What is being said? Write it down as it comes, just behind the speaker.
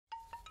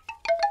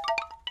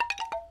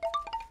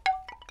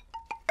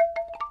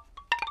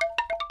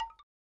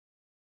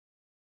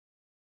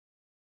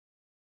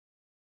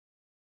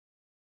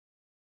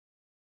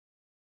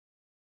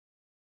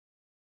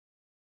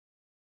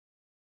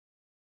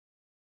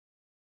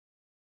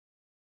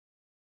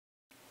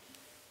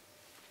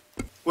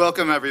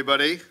Welcome,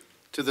 everybody,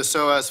 to the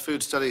SOAS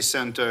Food Studies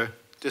Center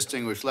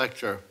Distinguished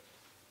Lecture.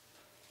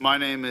 My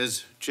name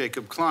is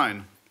Jacob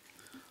Klein.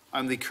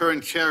 I'm the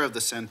current chair of the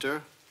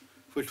center,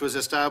 which was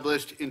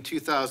established in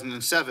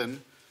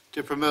 2007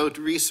 to promote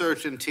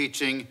research and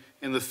teaching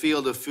in the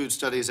field of food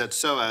studies at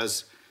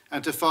SOAS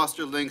and to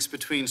foster links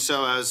between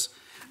SOAS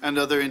and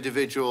other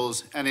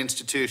individuals and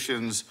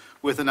institutions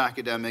with an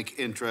academic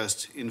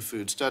interest in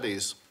food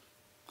studies.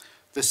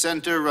 The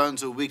center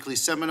runs a weekly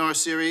seminar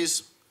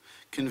series,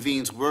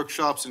 convenes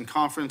workshops and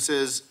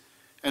conferences,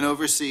 and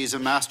oversees a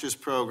master's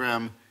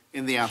program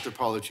in the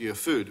anthropology of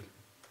food.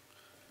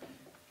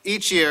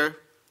 Each year,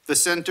 the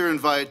center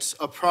invites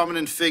a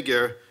prominent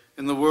figure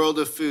in the world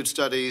of food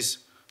studies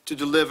to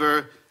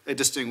deliver a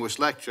distinguished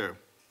lecture.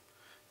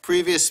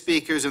 Previous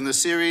speakers in the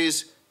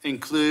series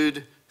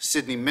include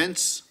Sydney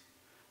Mintz,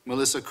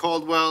 Melissa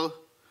Caldwell,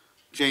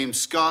 James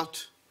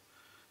Scott,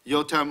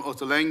 Yotam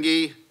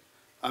Ottolenghi,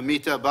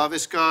 Amita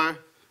Bhaviskar,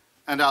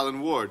 and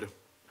Alan Ward.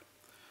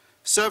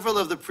 Several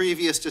of the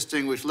previous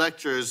distinguished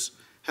lectures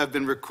have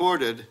been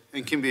recorded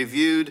and can be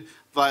viewed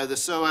via the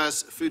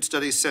SOAS Food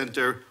Studies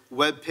Center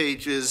web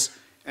pages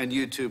and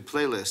YouTube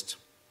playlist.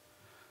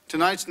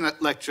 Tonight's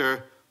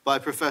lecture by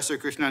Professor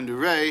Krishnendu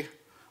Ray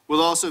will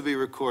also be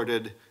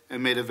recorded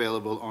and made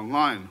available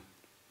online.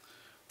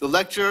 The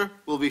lecture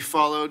will be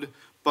followed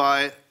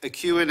by a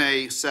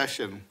Q&A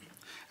session,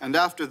 and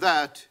after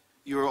that,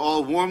 you are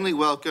all warmly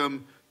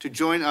welcome to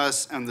join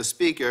us and the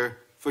speaker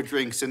for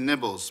drinks and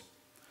nibbles.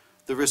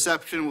 The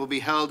reception will be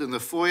held in the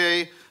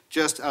foyer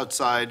just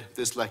outside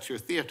this lecture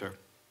theater.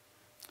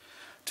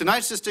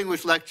 Tonight's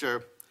distinguished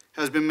lecture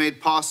has been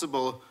made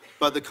possible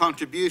by the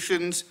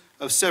contributions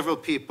of several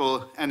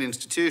people and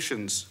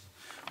institutions.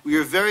 We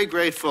are very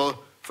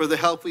grateful for the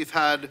help we've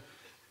had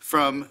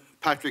from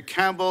Patrick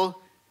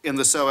Campbell in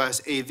the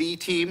SOAS AV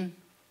team,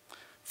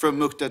 from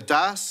Mukta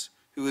Das,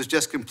 who has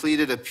just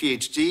completed a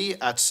PhD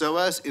at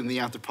SOAS in the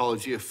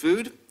anthropology of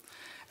food,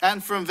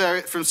 and from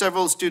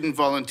several student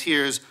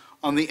volunteers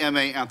on the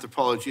MA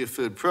Anthropology of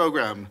Food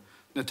program,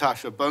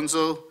 Natasha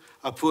Bunzel,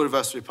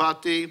 Apurva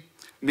Sripati,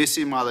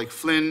 Missy Malik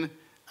Flynn,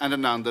 and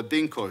Ananda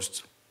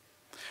Binkhorst.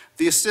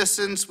 The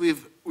assistance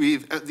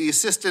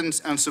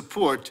and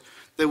support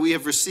that we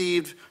have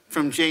received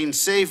from Jane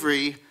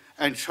Savory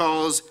and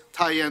Charles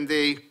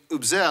Tayende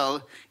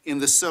Ubzel in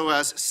the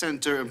SOAS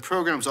Center and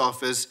Programs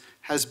Office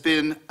has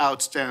been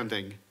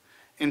outstanding.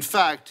 In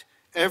fact,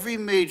 every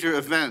major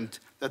event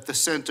that the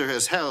center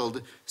has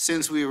held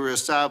since we were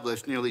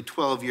established nearly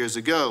 12 years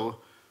ago,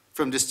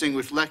 from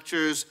distinguished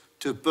lectures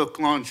to book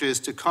launches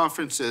to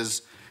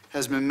conferences,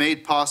 has been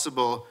made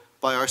possible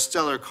by our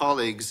stellar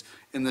colleagues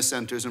in the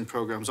Centers and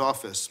Programs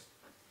Office.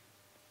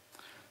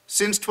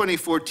 Since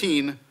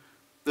 2014,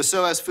 the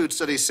SOAS Food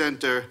Studies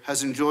Center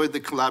has enjoyed the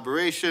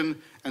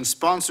collaboration and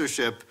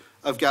sponsorship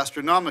of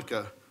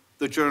Gastronomica,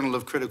 the Journal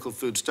of Critical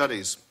Food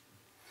Studies.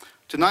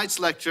 Tonight's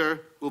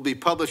lecture will be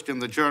published in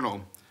the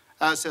journal,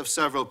 as have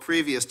several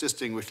previous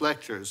distinguished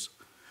lectures.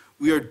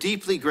 We are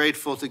deeply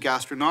grateful to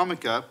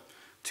Gastronomica,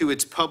 to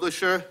its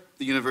publisher,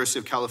 the University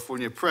of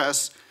California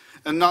Press,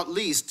 and not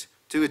least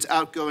to its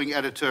outgoing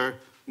editor,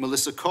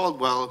 Melissa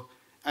Caldwell,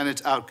 and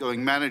its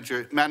outgoing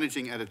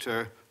managing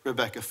editor,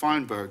 Rebecca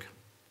Feinberg.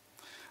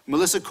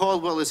 Melissa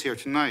Caldwell is here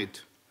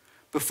tonight.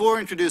 Before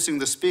introducing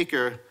the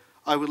speaker,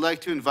 I would like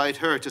to invite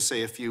her to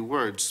say a few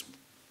words.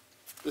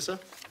 Melissa?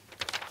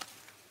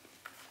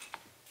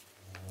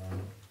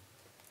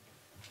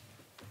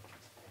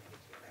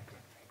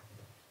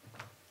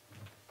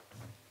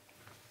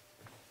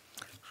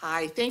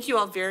 Hi, thank you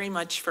all very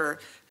much for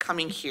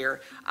coming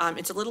here.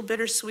 It's a little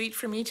bittersweet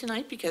for me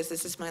tonight because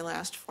this is my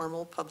last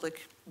formal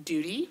public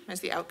duty as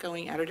the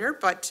outgoing editor,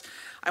 but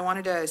I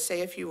wanted to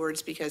say a few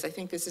words because I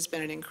think this has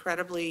been an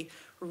incredibly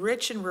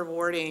rich and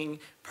rewarding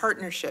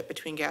partnership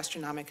between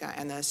Gastronomica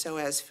and the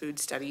SOAS Food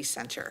Studies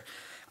Center.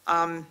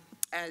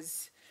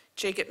 As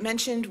Jacob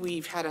mentioned,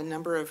 we've had a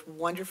number of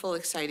wonderful,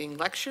 exciting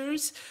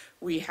lectures.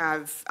 We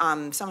have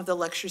some of the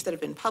lectures that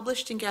have been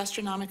published in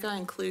Gastronomica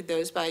include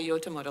those by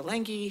Yotam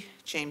Ottolenghi,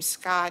 James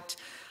Scott,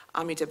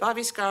 Amita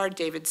Bhaviskar,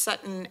 David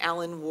Sutton,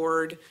 Alan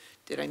Ward.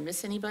 Did I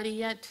miss anybody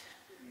yet?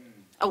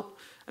 Oh,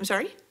 I'm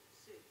sorry?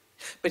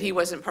 But he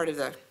wasn't part of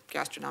the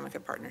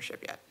Gastronomica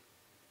partnership yet.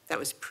 That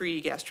was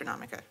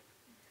pre-Gastronomica.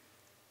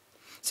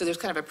 So there's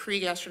kind of a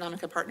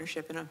pre-Gastronomica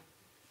partnership and a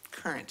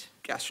current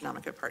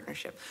Gastronomica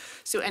partnership.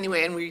 So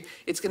anyway, and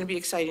it's going to be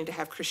exciting to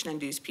have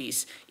Krishnendu's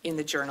piece in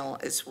the journal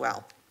as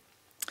well.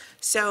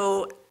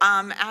 So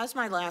as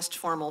my last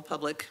formal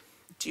public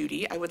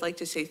duty, I would like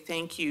to say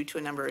thank you to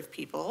a number of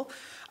people.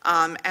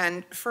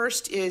 And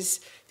first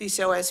is the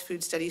SOAS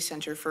Food Studies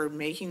Center for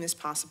making this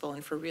possible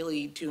and for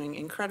really doing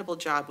an incredible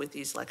job with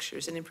these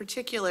lectures. And in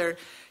particular,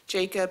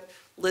 Jacob,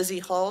 Lizzie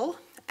Hull,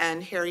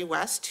 and Harry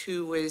West,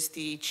 who was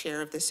the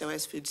chair of the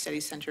SOAS Food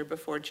Studies Center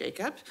before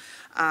Jacob.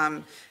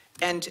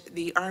 And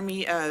the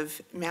army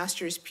of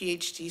master's,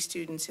 PhD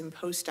students and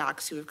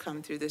postdocs who have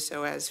come through the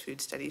SOAS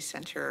Food Studies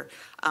Center,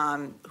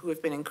 who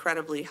have been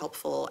incredibly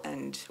helpful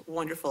and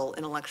wonderful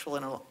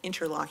intellectual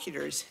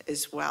interlocutors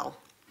as well.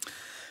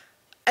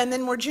 And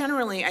then more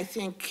generally, I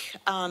think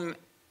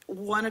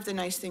one of the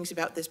nice things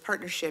about this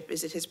partnership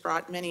is it has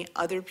brought many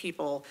other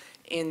people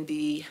in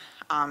the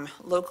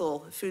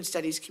local food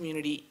studies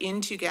community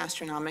into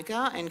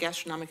Gastronomica, and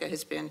Gastronomica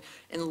has been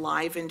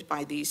enlivened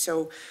by these.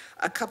 So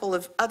a couple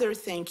of other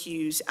thank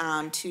yous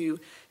to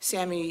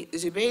Sammy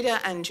Zubaydah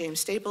and James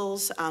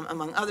Staples,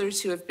 among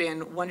others, who have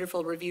been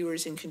wonderful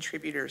reviewers and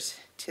contributors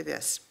to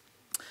this.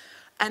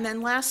 And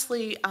then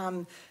lastly,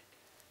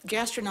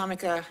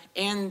 Gastronomica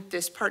and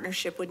this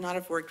partnership would not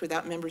have worked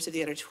without members of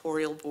the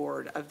editorial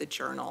board of the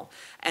journal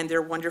and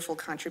their wonderful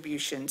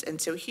contributions. And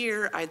so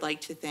here I'd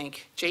like to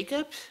thank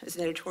Jacob as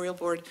an editorial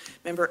board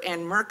member,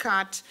 and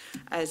Murcott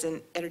as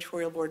an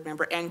editorial board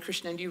member, and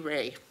Krishnendu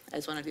Ray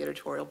as one of the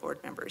editorial board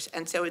members.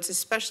 And so it's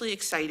especially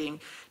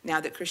exciting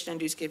now that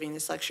Krishnendu is giving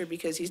this lecture,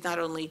 because he's not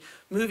only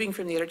moving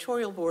from the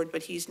editorial board,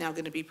 but he's now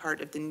going to be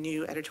part of the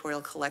new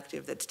editorial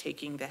collective that's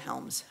taking the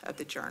helms of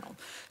the journal.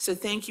 So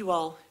thank you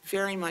all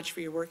very much for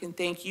your work, and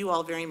thank you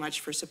all very much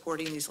for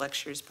supporting these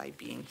lectures by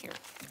being here.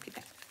 Good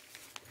night.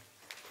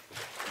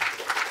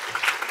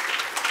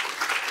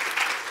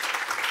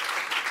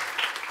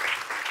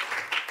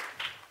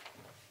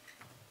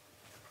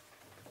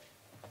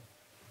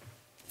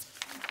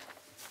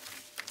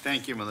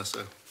 Thank you,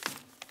 Melissa.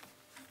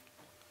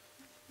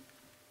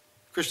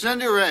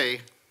 Krishnendu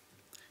Ray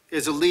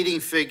is a leading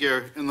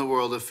figure in the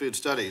world of food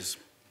studies.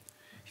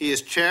 He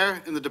is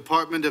chair in the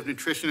Department of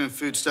Nutrition and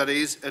Food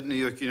Studies at New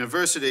York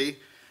University,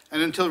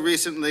 and until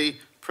recently,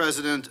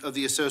 president of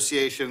the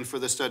Association for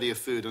the Study of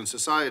Food and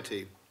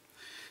Society.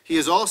 He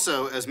is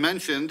also, as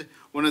mentioned,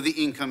 one of the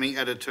incoming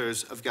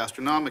editors of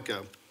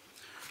Gastronomica.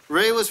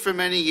 Ray was for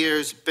many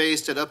years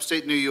based at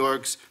upstate New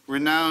York's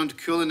renowned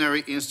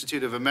Culinary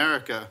Institute of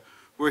America,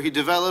 where he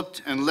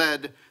developed and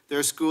led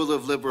their School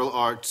of Liberal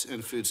Arts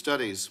and Food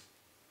Studies.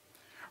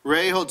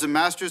 Ray holds a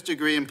master's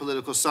degree in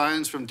political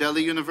science from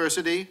Delhi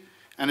University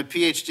and a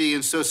PhD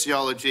in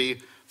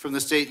sociology from the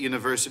State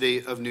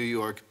University of New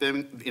York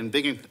in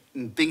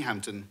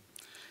Binghamton.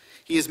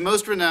 He is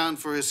most renowned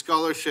for his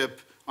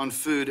scholarship on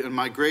food and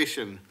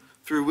migration,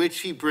 through which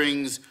he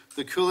brings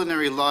the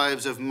culinary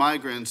lives of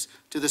migrants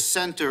to the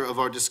center of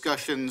our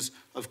discussions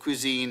of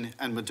cuisine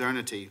and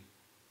modernity.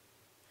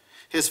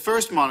 His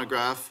first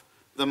monograph,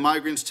 The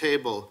Migrant's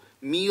Table,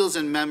 Meals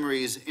and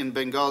Memories in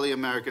Bengali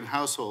American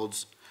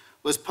Households,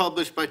 was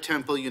published by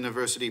Temple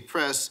University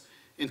Press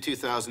in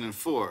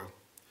 2004.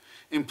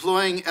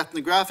 Employing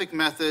ethnographic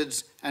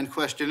methods and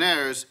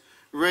questionnaires,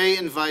 Ray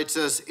invites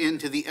us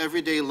into the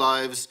everyday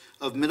lives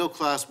of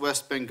middle-class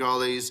West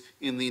Bengalis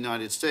in the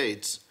United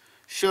States,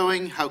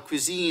 showing how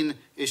cuisine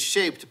is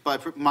shaped by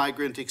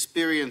migrant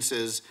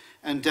experiences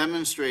and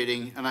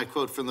demonstrating, and I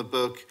quote from the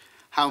book,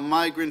 how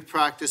migrant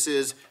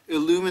practices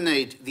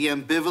illuminate the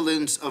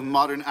ambivalence of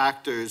modern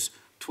actors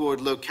toward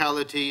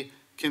locality,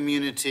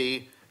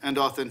 community, and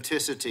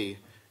authenticity,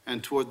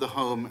 and toward the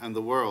home and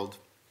the world.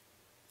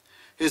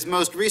 His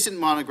most recent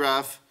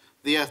monograph,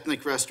 The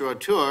Ethnic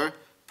Restaurateur,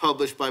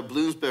 published by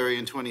Bloomsbury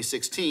in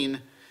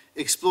 2016,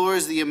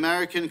 explores the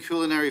American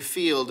culinary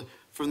field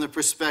from the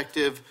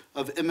perspective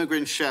of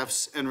immigrant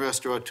chefs and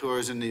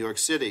restaurateurs in New York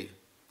City.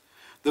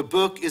 The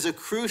book is a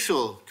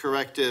crucial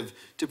corrective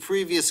to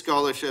previous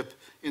scholarship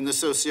in the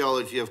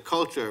sociology of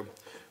culture,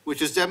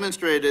 which has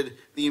demonstrated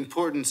the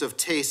importance of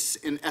tastes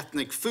in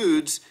ethnic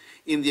foods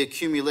in the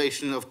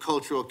accumulation of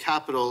cultural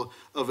capital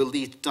of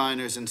elite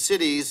diners in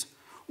cities,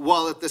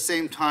 while at the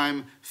same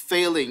time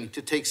failing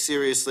to take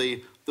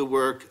seriously the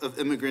work of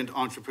immigrant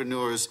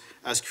entrepreneurs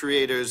as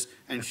creators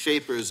and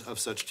shapers of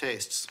such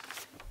tastes.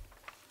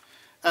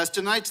 As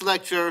tonight's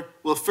lecture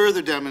will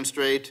further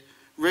demonstrate,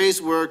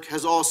 Ray's work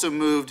has also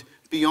moved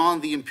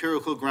beyond the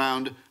empirical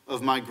ground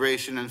of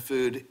migration and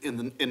food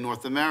in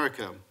North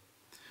America.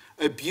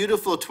 A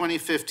beautiful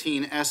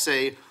 2015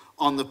 essay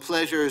on the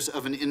pleasures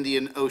of an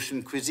Indian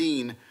Ocean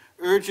cuisine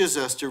urges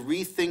us to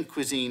rethink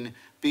cuisine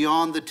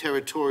beyond the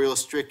territorial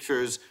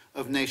strictures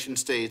of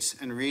nation-states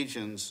and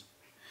regions.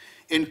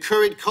 In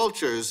Curried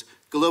Cultures,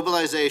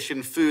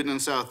 Globalization, Food in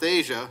South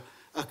Asia,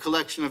 a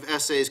collection of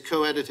essays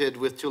co-edited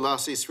with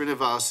Tulasi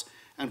Srinivas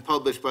and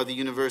published by the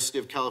University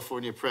of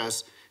California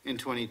Press in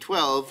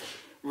 2012,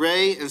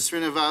 Ray and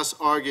Srinivas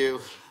argue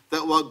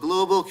that while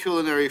global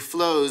culinary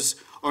flows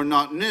are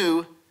not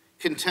new,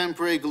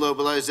 contemporary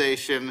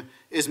globalization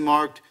is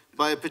marked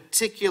by a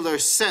particular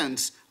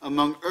sense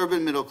among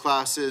urban middle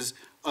classes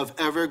of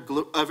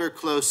ever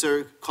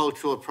closer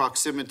cultural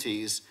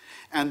proximities,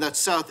 and that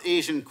South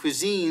Asian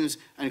cuisines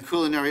and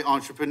culinary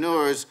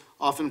entrepreneurs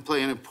often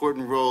play an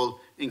important role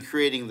in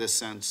creating this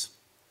sense.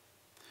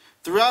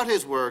 Throughout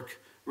his work,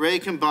 Ray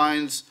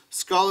combines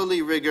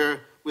scholarly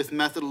rigor with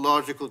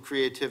methodological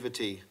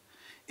creativity,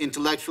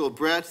 intellectual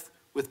breadth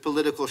with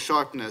political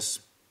sharpness,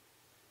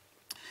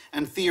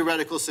 and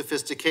theoretical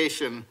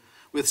sophistication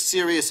with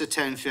serious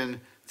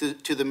attention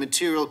to the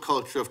material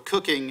culture of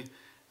cooking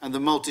and the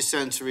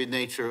multisensory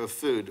nature of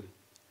food.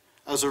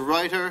 As a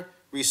writer,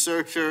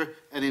 researcher,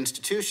 and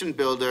institution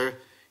builder,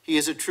 he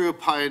is a true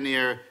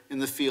pioneer in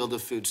the field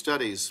of food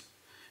studies.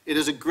 It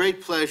is a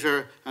great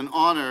pleasure and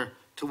honor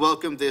to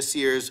welcome this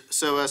year's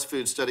SOAS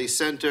Food Studies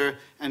Center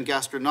and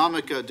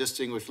Gastronomica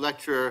Distinguished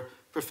Lecturer,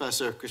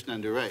 Professor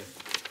Krishnendu Ray.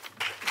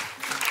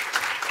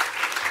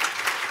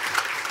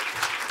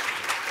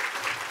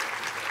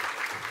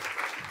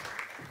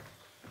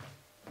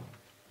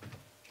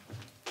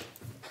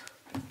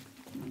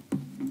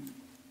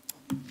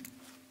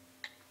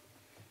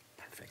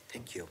 Perfect,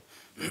 thank you.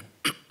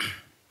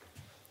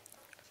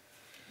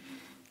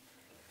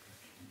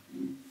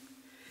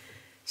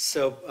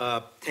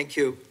 So thank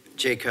you,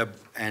 Jacob,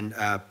 and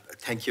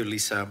thank you,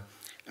 Lisa,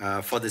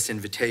 for this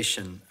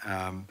invitation.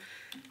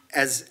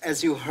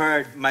 As you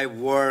heard, my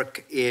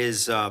work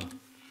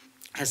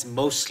has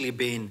mostly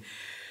been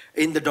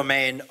in the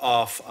domain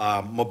of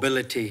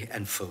mobility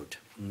and food,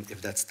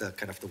 if that's the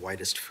kind of the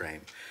widest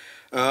frame.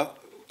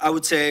 I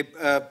would say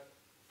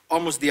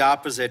almost the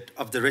opposite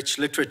of the rich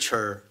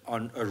literature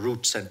on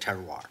roots and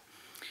terroir.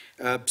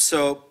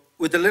 So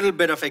with a little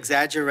bit of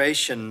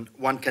exaggeration,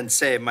 one can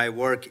say my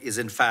work is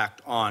in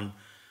fact on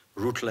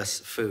rootless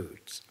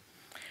foods.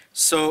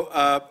 So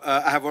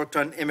I have worked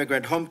on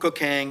immigrant home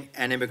cooking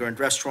and immigrant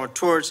restaurant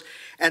tours,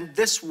 and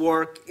this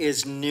work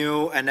is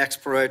new and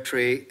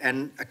exploratory,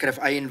 and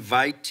I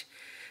invite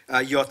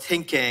your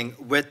thinking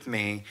with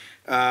me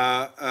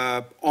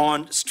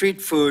on street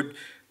food,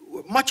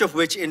 much of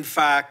which in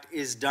fact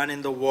is done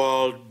in the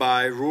world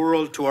by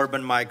rural to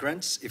urban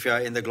migrants, if you are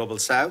in the global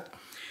south,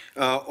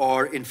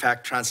 or in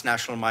fact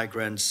transnational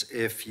migrants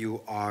if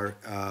you are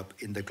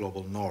in the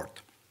global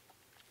north.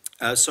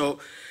 So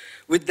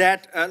with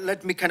that,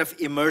 let me kind of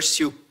immerse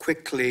you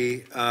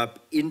quickly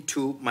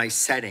into my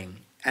setting,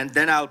 and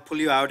then I'll pull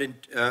you out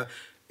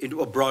into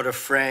a broader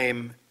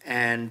frame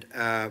and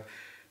kind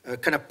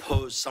of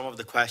pose some of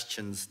the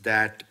questions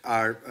that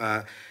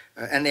are,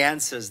 and the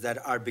answers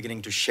that are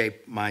beginning to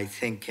shape my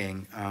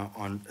thinking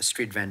on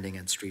street vending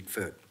and street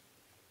food.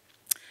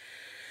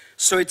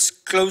 So it's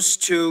close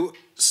to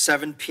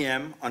 7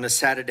 p.m. on a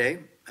Saturday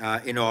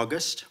in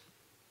August.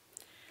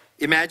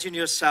 Imagine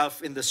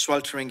yourself in the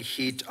sweltering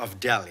heat of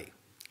Delhi.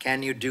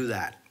 Can you do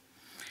that?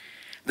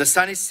 The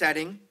sun is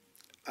setting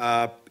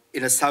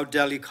in a South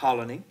Delhi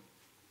colony,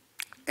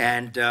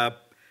 and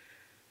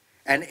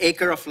an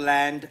acre of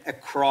land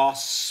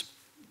across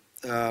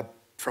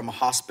from a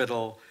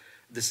hospital.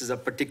 This is a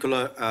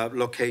particular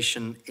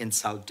location in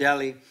South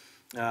Delhi.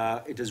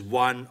 It is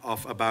one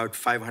of about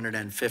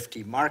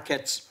 550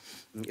 markets.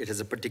 It has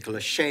a particular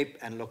shape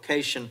and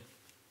location.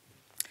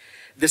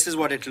 This is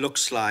what it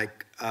looks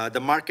like.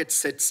 The market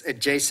sits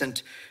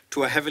adjacent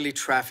to a heavily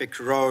trafficked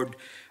road,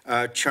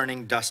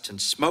 churning dust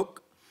and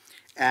smoke,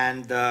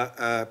 and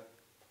the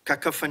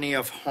cacophony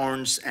of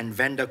horns and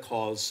vendor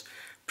calls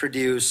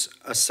produce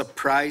a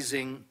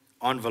surprising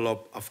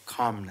envelope of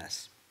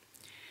calmness.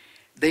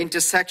 The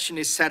intersection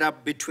is set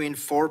up between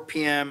 4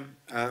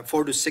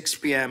 to 6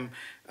 p.m.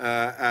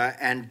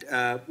 And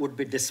would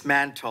be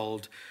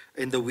dismantled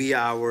in the wee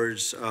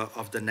hours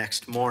of the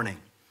next morning.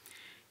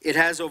 It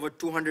has over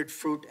 200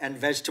 fruit and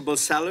vegetable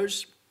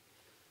sellers,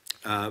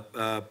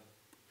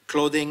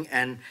 clothing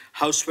and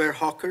houseware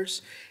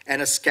hawkers,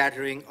 and a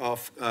scattering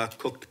of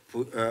cooked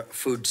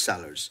food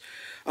sellers.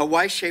 A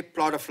Y-shaped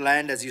plot of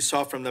land, as you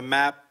saw from the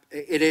map,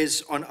 it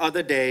is on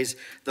other days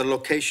the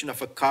location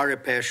of a car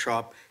repair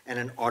shop and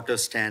an auto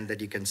stand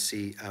that you can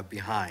see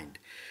behind.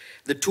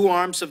 The two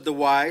arms of the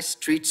Y,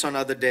 streets on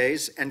other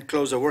days,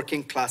 enclose a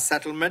working class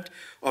settlement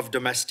of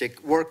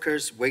domestic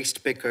workers,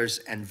 waste pickers,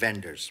 and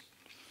vendors.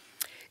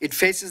 It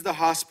faces the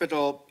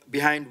hospital,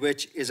 behind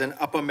which is an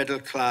upper middle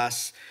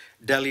class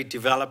Delhi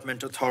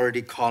Development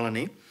Authority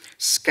colony,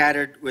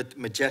 scattered with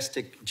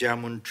majestic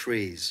jamun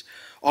trees.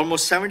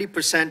 Almost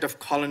 70% of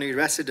colony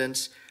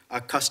residents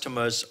are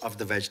customers of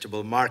the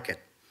vegetable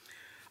market.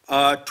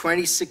 A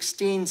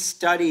 2016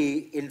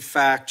 study, in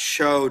fact,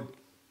 showed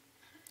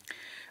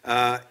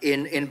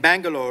in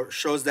Bangalore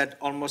shows that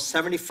almost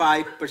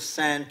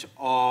 75%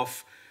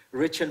 of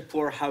rich and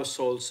poor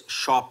households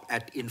shop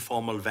at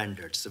informal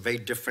vendors. It's a very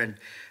different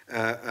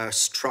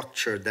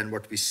structure than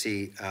what we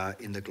see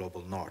in the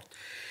global north.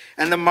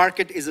 And the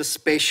market is a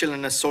spatial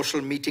and a social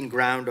meeting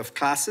ground of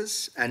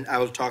classes, and I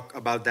will talk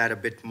about that a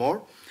bit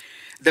more.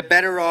 The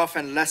better off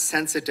and less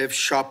sensitive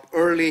shop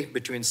early,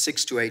 between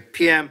 6 to 8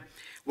 p.m.,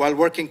 while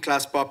working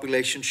class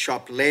populations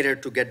shop later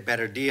to get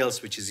better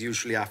deals, which is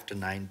usually after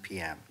 9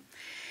 p.m.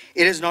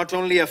 It is not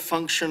only a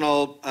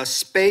functional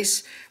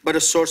space, but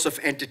a source of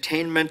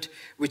entertainment,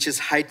 which is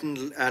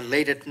heightened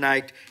late at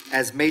night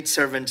as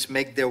maidservants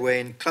make their way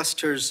in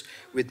clusters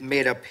with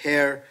made-up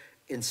hair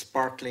in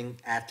sparkling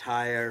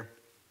attire,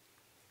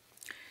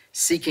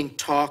 seeking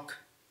talk,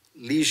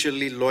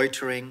 leisurely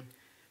loitering,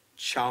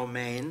 chow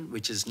mein,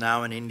 which is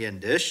now an Indian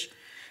dish,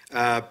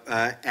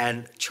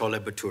 and chole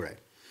bhature.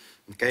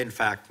 Okay, in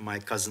fact, my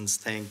cousins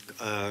think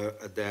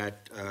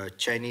that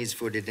Chinese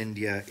food in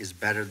India is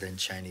better than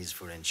Chinese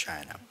food in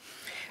China.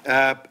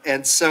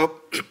 And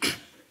so,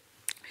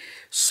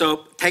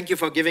 so thank you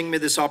for giving me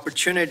this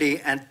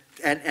opportunity and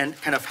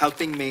kind of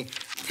helping me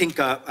think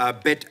a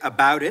bit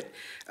about it.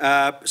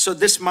 So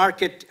this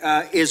market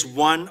is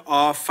one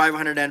of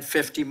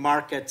 550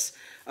 markets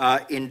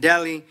in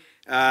Delhi.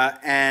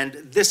 And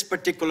this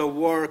particular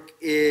work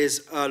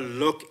is a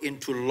look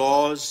into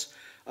laws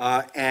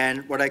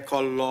and what I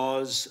call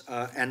laws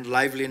and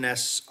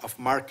liveliness of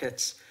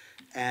markets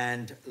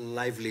and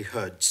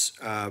livelihoods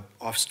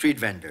of street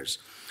vendors.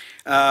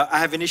 I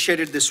have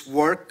initiated this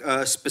work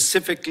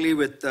specifically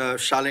with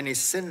Shalini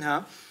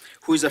Sinha,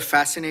 who is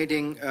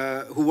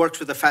who works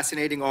with a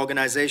fascinating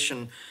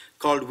organization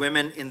called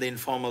Women in the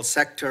Informal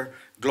Sector,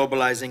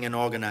 Globalizing and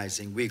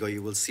Organizing, WIEGO.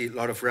 You will see a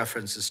lot of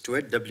references to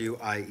it,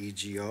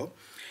 WIEGO,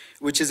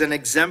 which is an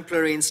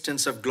exemplary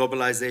instance of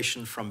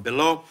globalization from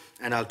below,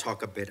 and I'll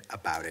talk a bit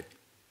about it.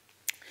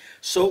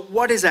 So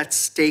what is at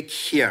stake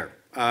here?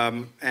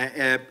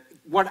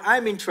 What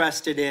I'm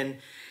interested in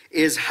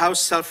is how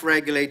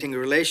self-regulating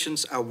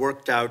relations are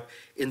worked out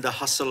in the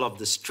hustle of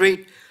the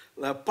street,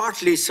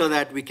 partly so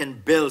that we can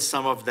build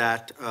some of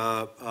that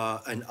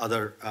in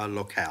other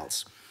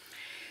locales.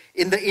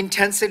 In the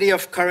intensity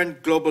of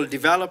current global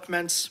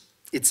developments,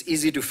 it's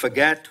easy to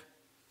forget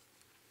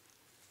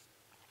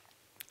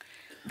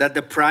that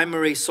the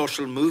primary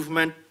social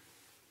movement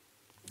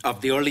of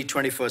the early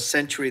 21st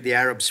century, the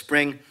Arab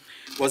Spring,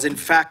 was in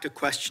fact a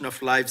question of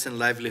lives and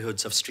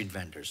livelihoods of street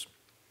vendors.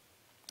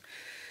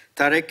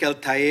 Tariq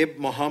el-Tayyib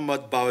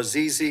Mohammad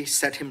Bouazizi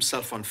set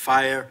himself on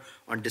fire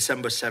on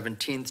December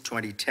 17,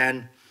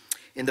 2010,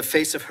 in the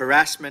face of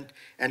harassment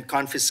and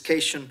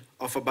confiscation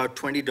of about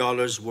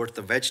 $20 worth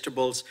of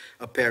vegetables,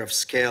 a pair of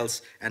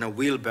scales, and a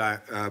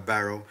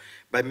wheelbarrow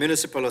by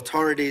municipal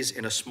authorities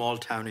in a small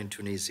town in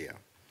Tunisia.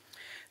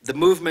 The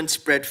movement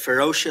spread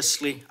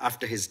ferociously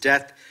after his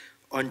death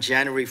on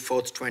January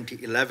 4th,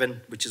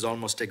 2011, which is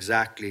almost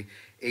exactly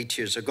 8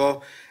 years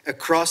ago,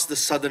 across the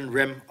southern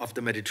rim of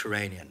the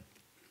Mediterranean.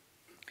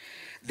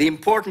 The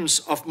importance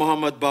of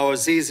Mohammad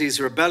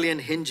Bouazizi's rebellion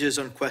hinges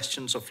on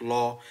questions of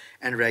law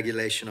and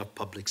regulation of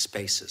public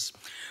spaces.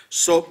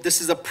 So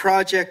this is a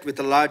project with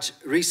a large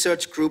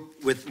research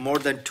group with more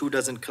than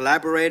 24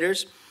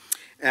 collaborators.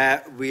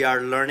 We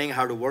are learning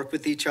how to work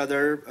with each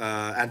other.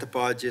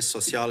 Anthropologists,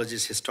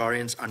 sociologists,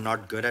 historians are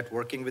not good at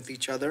working with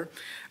each other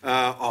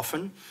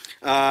often.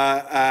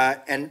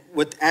 And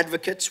with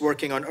advocates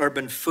working on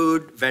urban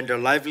food, vendor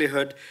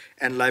livelihood,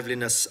 and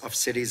liveliness of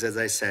cities, as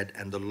I said,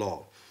 and the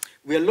law.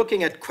 We are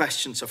looking at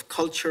questions of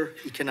culture,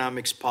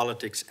 economics,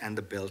 politics, and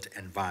the built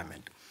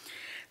environment.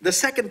 The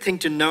second thing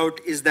to note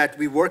is that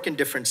we work in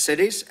different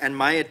cities, and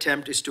my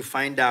attempt is to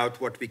find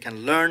out what we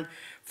can learn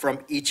from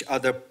each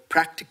other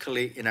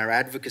practically in our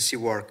advocacy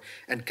work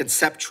and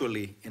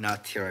conceptually in our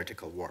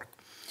theoretical work.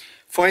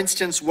 For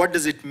instance, what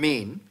does it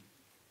mean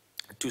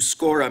to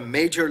score a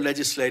major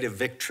legislative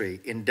victory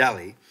in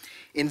Delhi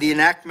in the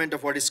enactment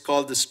of what is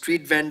called the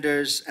Street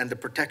Vendors and the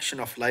Protection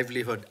of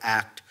Livelihood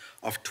Act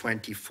of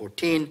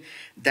 2014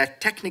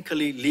 that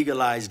technically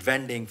legalized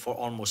vending for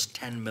almost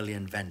 10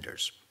 million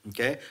vendors,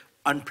 okay?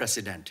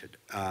 Unprecedented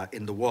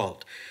in the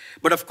world.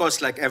 But of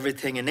course, like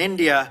everything in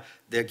India,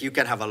 you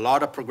can have a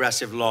lot of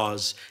progressive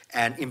laws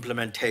and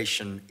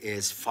implementation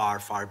is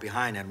far, far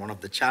behind. And one of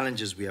the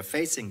challenges we are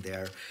facing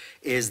there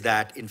is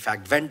that, in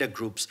fact, vendor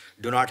groups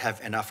do not have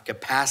enough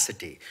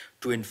capacity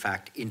to, in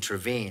fact,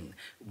 intervene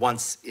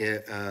once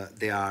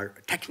they are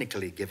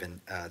technically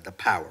given the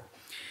power.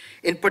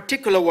 In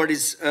particular, what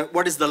is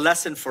the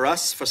lesson for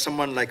us, for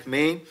someone like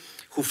me,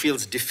 who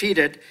feels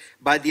defeated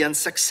by the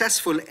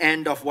unsuccessful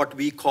end of what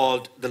we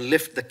called the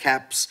Lift the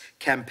Caps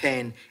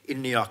campaign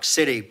in New York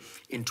City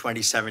in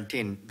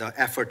 2017. The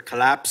effort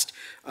collapsed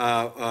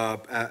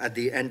at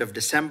the end of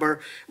December,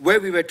 where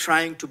we were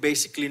trying to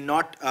basically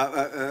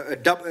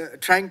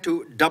trying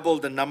to double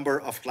the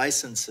number of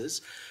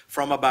licenses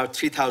from about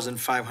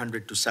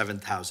 3,500 to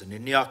 7,000.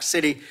 In New York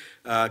City,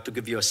 to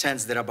give you a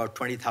sense, there are about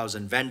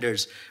 20,000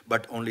 vendors,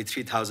 but only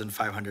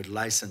 3,500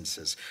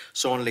 licenses.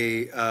 So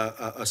only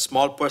a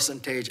small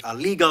percentage are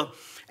legal.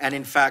 And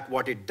in fact,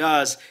 what it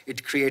does,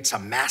 it creates a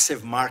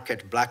massive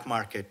market, black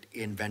market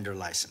in vendor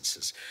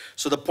licenses.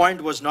 So the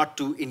point was not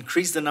to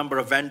increase the number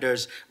of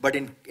vendors, but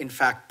in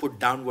fact, put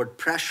downward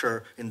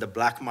pressure in the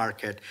black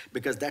market,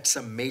 because that's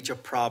a major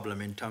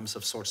problem in terms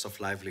of source of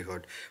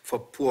livelihood for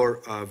poor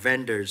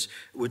vendors,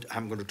 which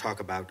I'm going to talk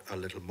about a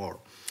little more.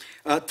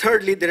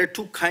 Thirdly, there are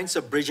two kinds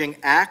of bridging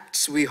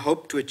acts we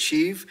hope to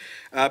achieve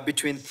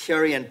between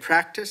theory and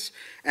practice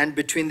and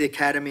between the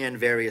academy and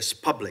various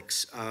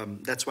publics.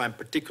 That's why I'm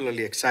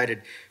particularly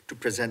excited to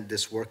present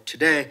this work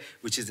today,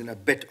 which is in a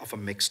bit of a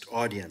mixed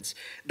audience.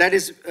 That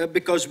is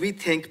because we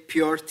think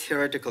pure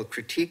theoretical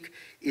critique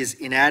is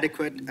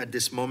inadequate at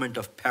this moment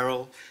of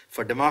peril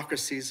for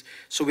democracies,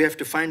 so we have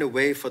to find a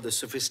way for the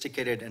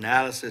sophisticated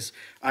analysis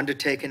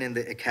undertaken in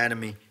the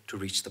academy to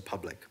reach the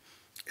public,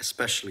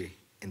 especially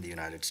in the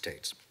United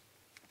States.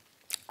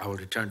 I will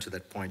return to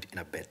that point in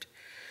a bit.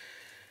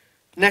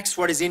 Next,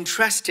 what is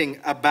interesting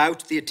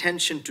about the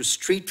attention to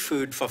street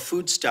food for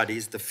food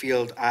studies, the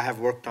field I have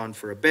worked on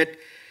for a bit,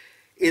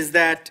 is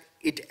that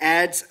it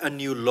adds a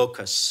new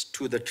locus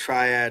to the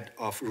triad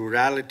of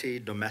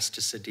rurality,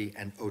 domesticity,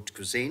 and haute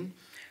cuisine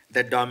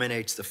that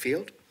dominates the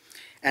field.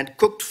 And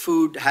cooked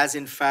food has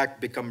in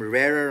fact become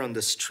rarer on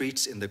the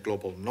streets in the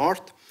global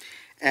north.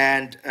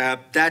 And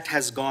that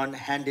has gone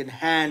hand in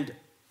hand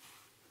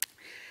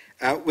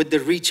with the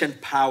reach and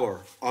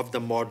power of the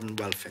modern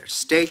welfare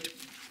state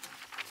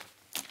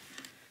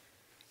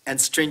and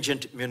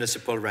stringent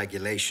municipal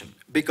regulation.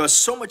 Because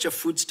so much of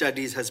food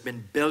studies has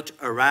been built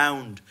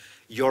around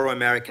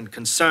Euro-American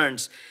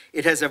concerns,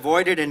 it has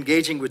avoided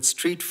engaging with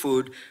street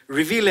food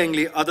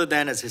revealingly other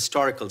than as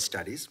historical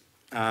studies,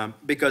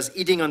 because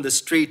eating on the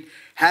street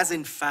has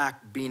in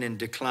fact been in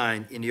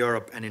decline in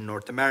Europe and in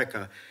North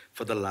America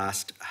for the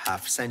last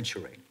half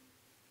century.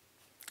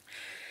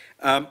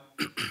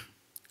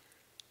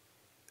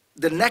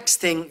 The next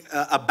thing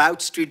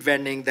about street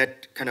vending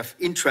that kind of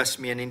interests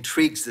me and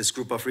intrigues this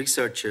group of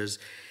researchers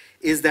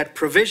is that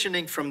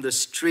provisioning from the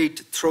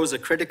street throws a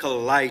critical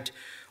light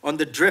on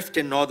the drift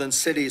in northern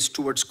cities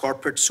towards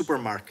corporate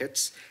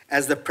supermarkets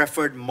as the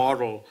preferred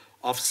model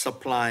of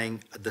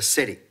supplying the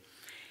city.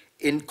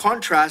 In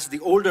contrast, the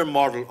older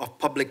model of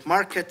public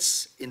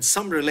markets, in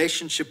some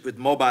relationship with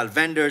mobile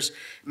vendors,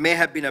 may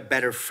have been a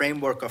better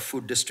framework of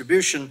food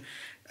distribution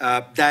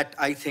that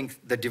I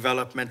think the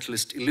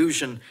developmentalist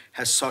illusion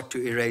has sought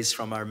to erase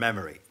from our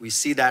memory. We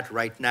see that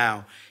right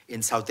now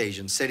in South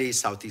Asian cities,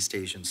 Southeast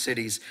Asian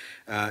cities,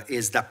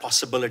 is the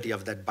possibility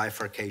of that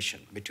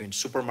bifurcation between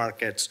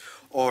supermarkets,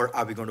 or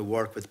are we going to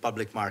work with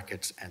public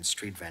markets and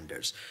street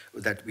vendors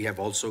that we have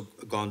also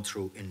gone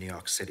through in New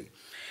York City.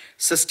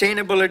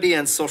 Sustainability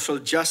and social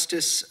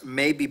justice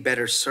may be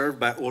better served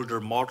by older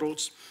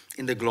models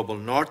in the global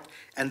north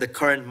and the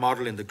current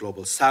model in the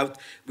global south,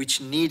 which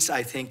needs,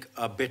 I think,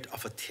 a bit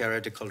of a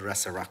theoretical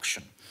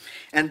resurrection.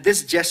 And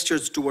this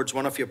gestures towards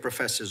one of your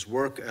professors'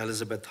 work,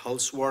 Elizabeth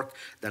Hull's work,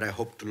 that I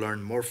hope to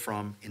learn more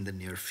from in the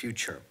near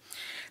future.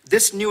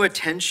 This new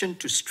attention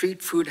to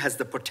street food has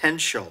the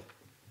potential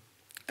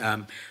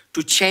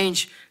to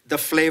change the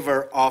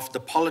flavor of the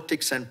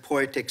politics and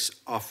poetics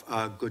of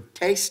good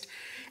taste,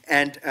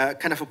 and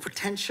kind of a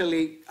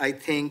potentially, I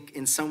think,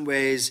 in some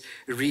ways,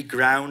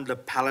 reground the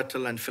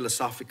palatal and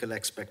philosophical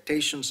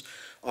expectations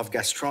of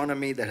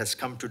gastronomy that has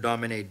come to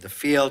dominate the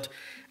field,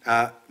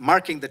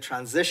 marking the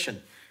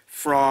transition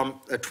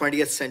from a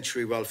 20th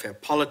century welfare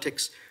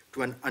politics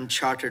to an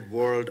uncharted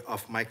world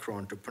of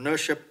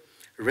micro-entrepreneurship,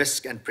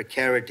 risk and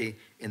precarity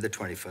in the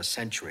 21st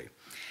century.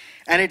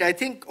 And it, I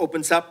think,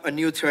 opens up a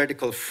new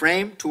theoretical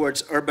frame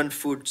towards urban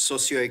food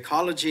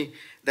socioecology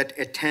that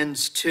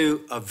attends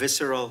to a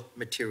visceral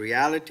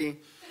materiality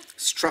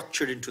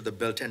structured into the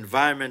built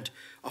environment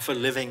of a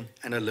living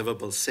and a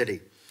livable city,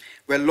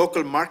 where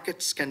local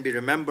markets can be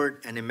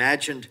remembered and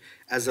imagined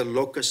as a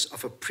locus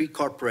of a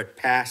pre-corporate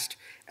past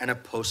and a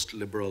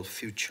post-liberal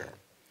future.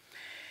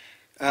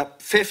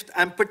 Fifth,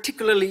 I'm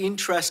particularly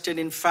interested,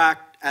 in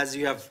fact, as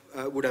you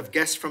would have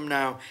guessed from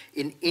now,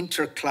 in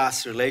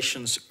inter-class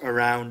relations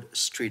around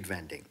street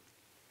vending.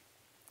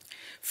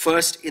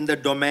 First, in the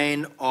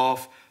domain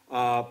of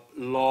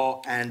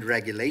law and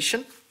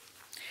regulation,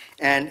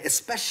 and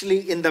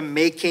especially in the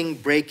making,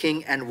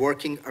 breaking, and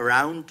working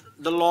around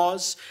the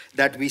laws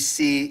that we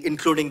see,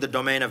 including the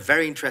domain, a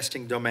very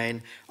interesting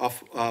domain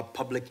of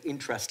public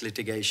interest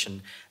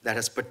litigation that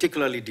has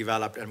particularly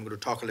developed, and I'm going to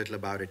talk a little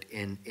about it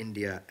in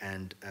India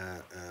and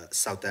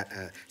South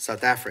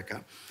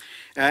Africa.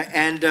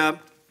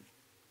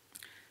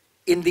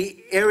 In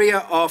the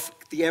area of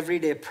the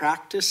everyday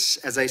practice,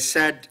 as I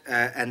said,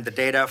 and the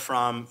data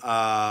from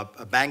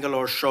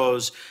Bangalore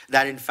shows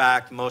that, in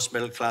fact, most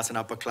middle class and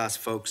upper class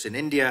folks in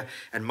India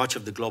and much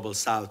of the global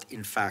south,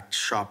 in fact,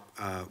 shop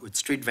with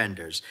street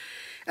vendors.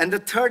 And the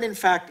third, in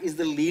fact, is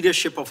the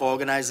leadership of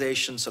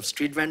organizations, of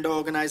street vendor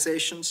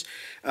organizations.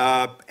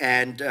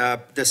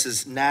 This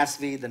is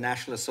NASV, the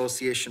National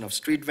Association of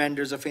Street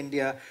Vendors of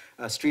India,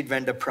 a street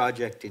vendor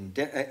project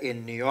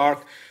in New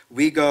York.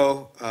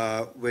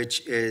 WeGo,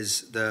 which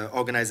is the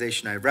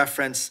organization I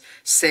referenced,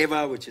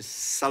 SEVA, which is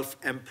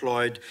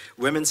Self-Employed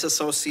Women's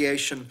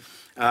Association,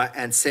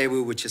 and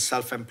SEWU, which is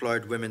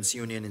Self-Employed Women's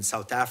Union in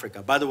South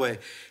Africa. By the way,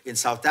 in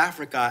South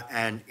Africa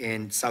and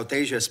in South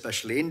Asia,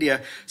 especially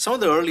India, some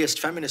of the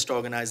earliest feminist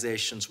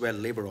organizations were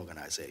labor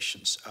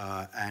organizations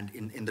and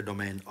in the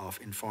domain of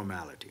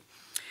informality.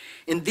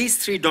 In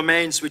these three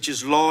domains, which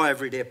is law,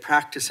 everyday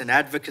practice, and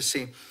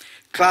advocacy,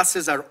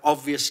 classes are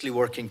obviously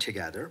working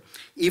together,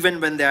 even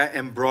when they are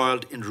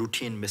embroiled in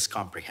routine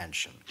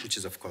miscomprehension, which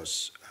is, of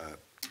course,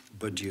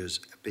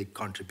 Bourdieu's big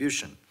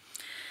contribution.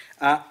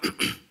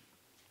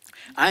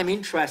 I'm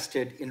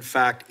interested, in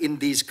fact, in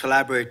these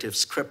collaborative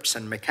scripts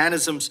and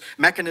mechanisms,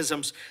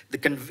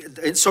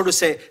 so to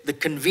say, the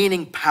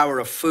convening power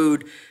of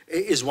food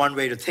is one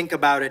way to think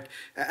about it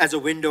as a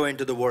window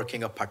into the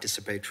working of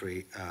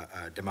participatory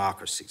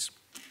democracies.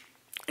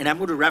 And I'm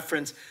going to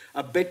reference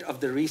a bit of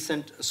the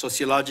recent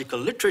sociological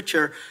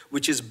literature,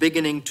 which is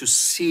beginning to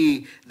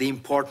see the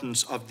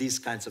importance of these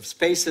kinds of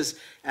spaces.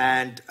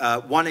 And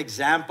one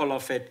example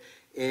of it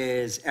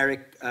is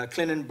Eric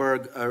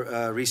Klinenberg,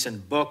 a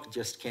recent book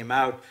just came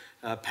out,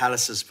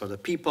 Palaces for the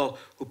People,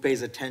 who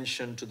pays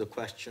attention to the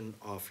question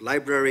of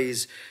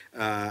libraries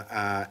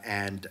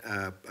and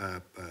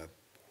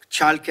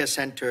childcare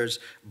centers,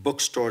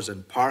 bookstores,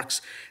 and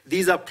parks.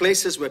 These are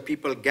places where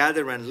people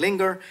gather and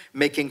linger,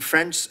 making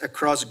friends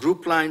across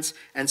group lines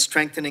and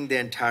strengthening the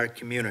entire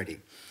community.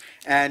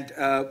 And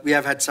we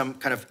have had some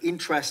kind of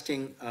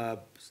interesting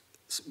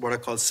what I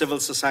call civil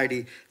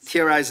society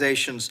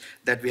theorizations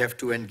that we have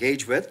to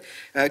engage with.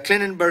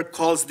 Klinenberg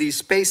calls these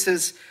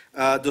spaces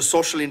the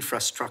social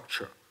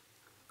infrastructure.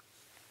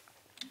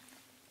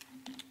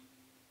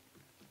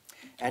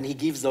 And he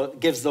gives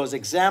those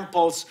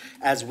examples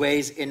as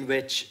ways in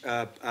which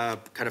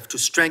kind of to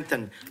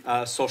strengthen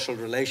social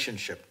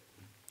relationship.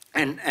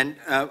 And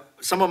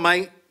some of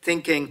my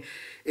thinking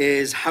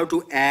is how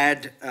to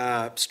add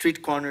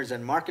street corners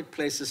and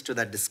marketplaces to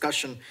that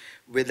discussion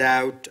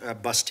without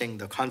busting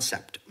the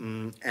concept.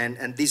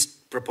 And these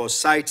proposed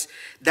sites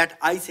that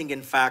I think,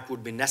 in fact,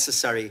 would be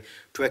necessary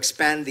to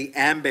expand the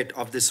ambit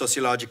of the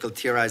sociological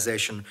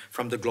theorization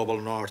from the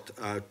global north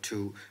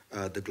to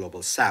the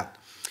global south.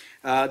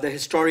 The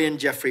historian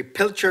Jeffrey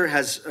Pilcher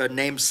has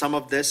named some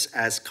of this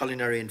as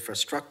culinary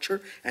infrastructure,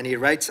 and he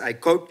writes, I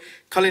quote,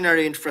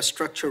 "Culinary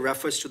infrastructure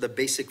refers to the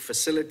basic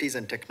facilities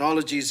and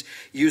technologies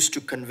used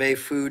to convey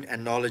food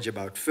and knowledge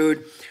about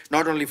food,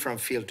 not only from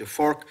field to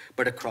fork,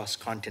 but across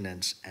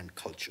continents and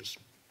cultures."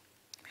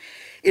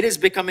 It is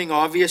becoming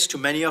obvious to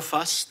many of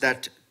us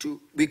that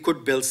we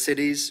could build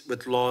cities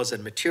with laws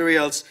and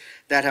materials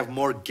that have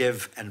more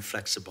give and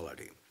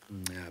flexibility.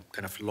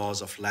 Kind of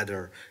laws of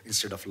leather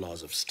instead of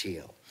laws of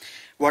steel.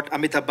 What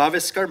Amita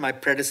Bhaviskar, my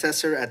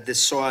predecessor at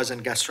this SOAS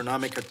and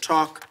Gastronomica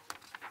talk,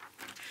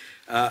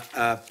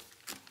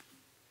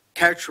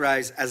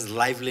 characterized as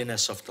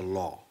liveliness of the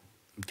law,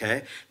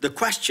 okay? The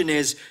question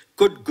is,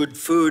 could good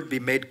food be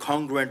made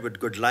congruent with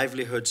good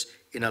livelihoods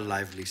in a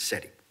lively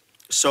city?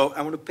 So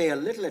I want to pay a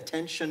little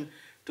attention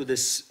to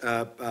this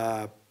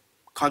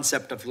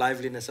concept of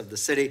liveliness of the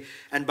city.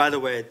 And by the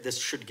way, this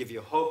should give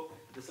you hope.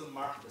 This will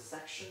mark the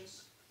sections.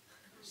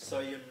 So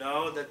you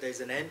know that there's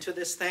an end to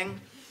this thing,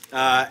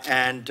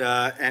 and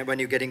when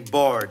you're getting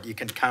bored, you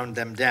can count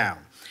them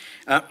down.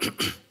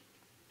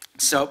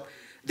 So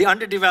the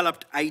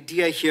underdeveloped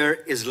idea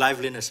here is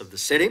liveliness of the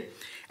city,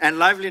 and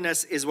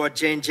liveliness is what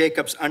Jane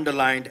Jacobs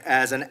underlined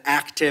as an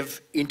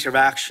active,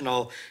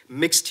 interactional,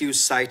 mixed-use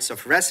sites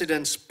of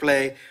residence,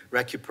 play,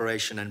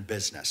 recuperation, and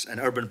business, and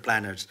urban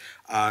planners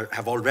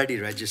have already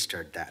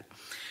registered that.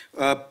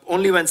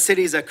 Only when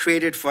cities are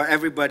created for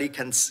everybody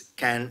can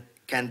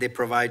they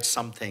provide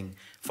something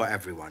for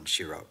everyone,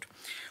 she wrote.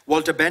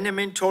 Walter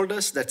Benjamin told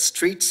us that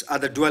streets are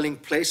the dwelling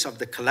place of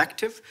the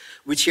collective,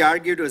 which he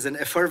argued was an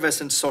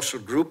effervescent social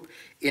group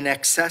in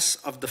excess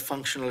of the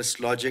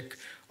functionalist logic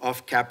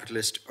of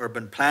capitalist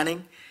urban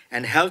planning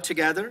and held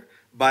together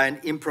by an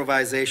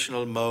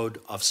improvisational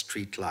mode of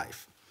street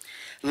life.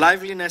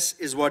 Liveliness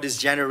is what is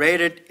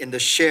generated in the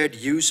shared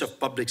use of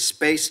public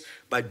space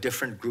by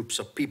different groups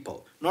of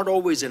people, not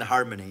always in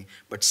harmony,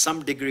 but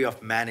some degree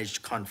of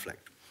managed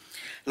conflict.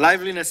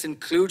 Liveliness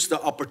includes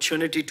the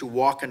opportunity to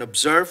walk and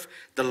observe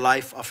the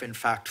life of, in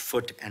fact,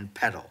 foot and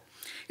pedal.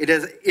 It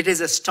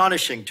is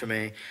astonishing to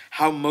me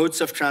how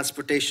modes of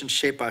transportation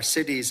shape our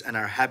cities and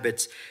our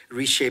habits,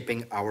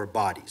 reshaping our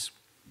bodies.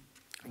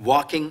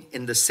 Walking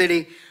in the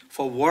city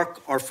for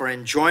work or for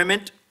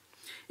enjoyment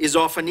is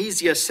often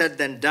easier said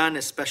than done,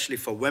 especially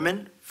for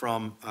women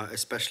from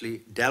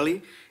especially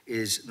Delhi,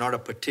 is not a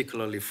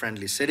particularly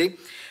friendly city.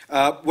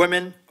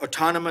 Women,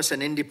 autonomous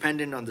and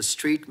independent on the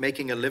street,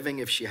 making a living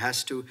if she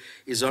has to,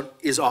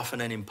 is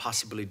often an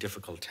impossibly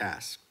difficult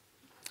task.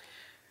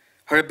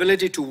 Her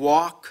ability to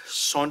walk,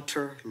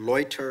 saunter,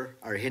 loiter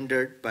are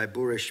hindered by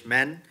boorish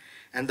men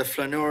and the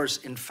flaneur's,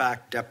 in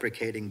fact,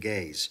 deprecating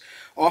gaze,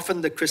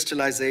 often the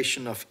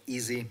crystallization of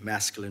easy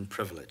masculine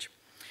privilege.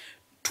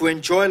 To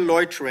enjoy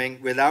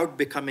loitering without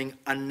becoming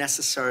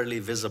unnecessarily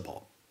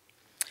visible,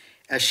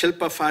 as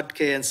Shilpa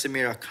Phadke and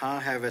Samira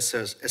Khan have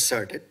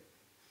asserted,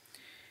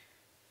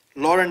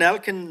 Lauren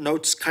Elkin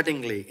notes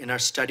cuttingly in her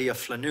study of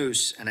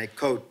flaneurs, and I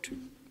quote,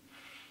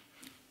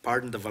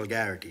 pardon the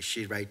vulgarity,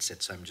 she writes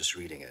it, so I'm just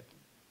reading it.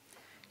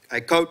 I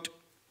quote,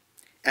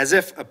 "As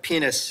if a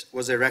penis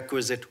was a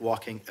requisite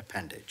walking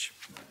appendage."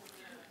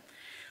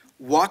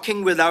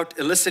 Walking without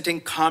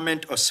eliciting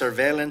comment or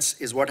surveillance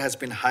is what has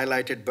been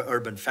highlighted by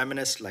urban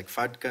feminists like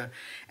Phadke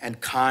and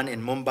Khan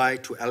in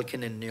Mumbai to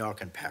Elkin in New York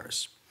and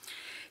Paris.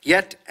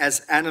 Yet,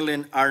 as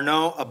Annelien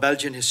Arnaud, a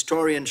Belgian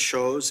historian,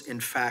 shows, in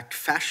fact,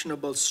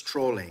 fashionable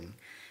strolling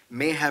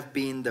may have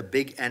been the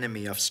big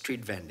enemy of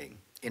street vending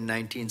in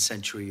 19th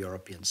century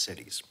European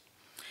cities.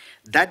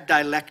 That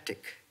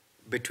dialectic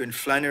between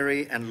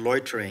flânery and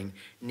loitering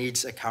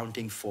needs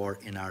accounting for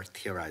in our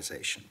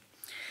theorization.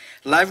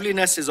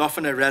 Liveliness is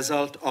often a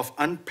result of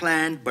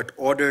unplanned but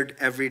ordered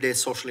everyday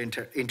social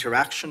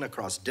interaction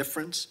across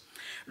difference.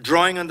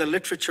 Drawing on the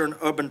literature on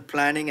urban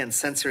planning and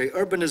sensory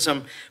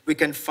urbanism, we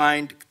can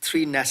find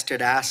three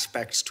nested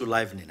aspects to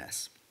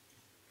liveliness.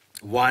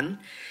 One,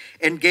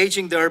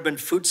 engaging the urban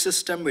food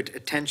system with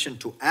attention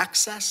to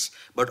access,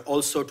 but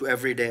also to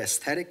everyday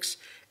aesthetics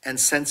and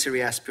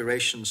sensory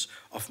aspirations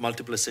of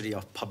multiplicity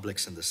of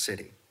publics in the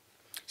city.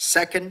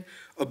 Second,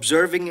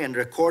 observing and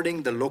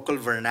recording the local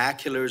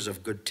vernaculars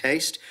of good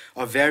taste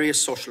of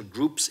various social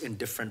groups in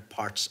different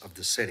parts of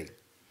the city.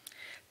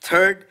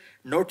 Third,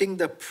 noting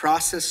the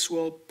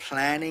processual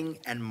planning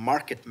and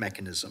market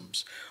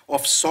mechanisms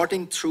of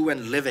sorting through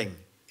and living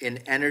in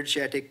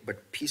energetic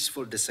but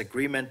peaceful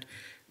disagreement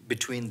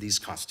between these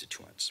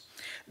constituents.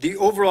 The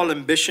overall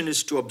ambition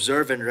is to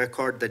observe and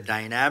record the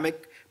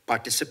dynamic,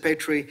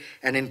 participatory,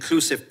 and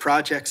inclusive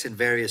projects in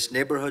various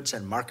neighborhoods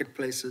and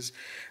marketplaces,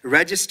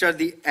 register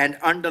and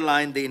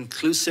underline the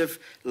inclusive,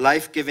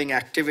 life-giving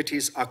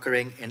activities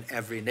occurring in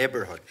every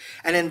neighborhood.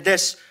 And in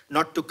this,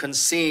 not to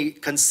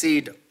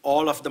concede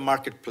all of the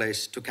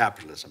marketplace to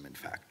capitalism, in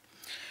fact.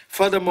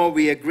 Furthermore,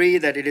 we agree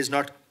that it is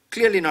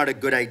clearly not a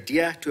good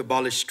idea to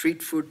abolish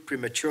street food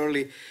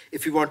prematurely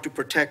if we want to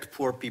protect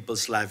poor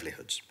people's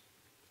livelihoods.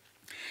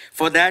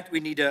 For that, we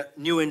need a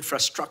new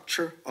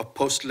infrastructure of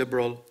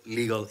post-liberal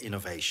legal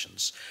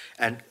innovations.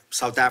 And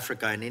South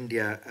Africa and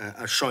India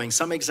are showing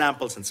some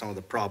examples and some of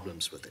the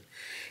problems with it.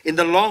 In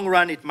the long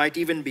run, it might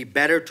even be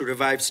better to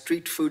revive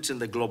street foods in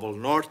the global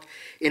north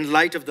in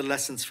light of the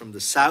lessons from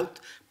the south,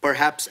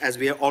 perhaps as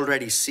we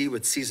already see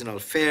with seasonal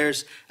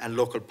fairs and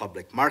local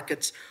public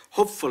markets,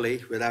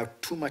 hopefully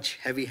without too much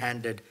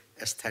heavy-handed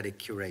aesthetic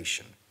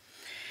curation.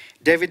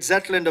 David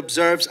Zetland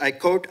observes, I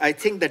quote, "I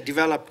think that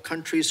developed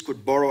countries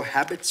could borrow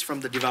habits from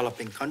the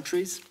developing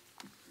countries.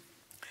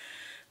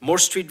 More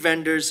street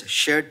vendors,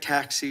 shared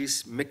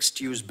taxis,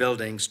 mixed-use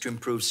buildings to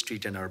improve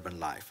street and urban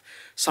life.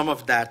 Some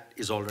of that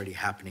is already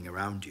happening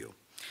around you.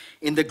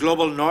 In the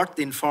global north,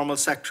 the informal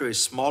sector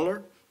is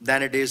smaller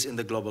than it is in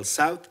the global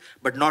south,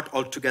 but not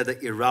altogether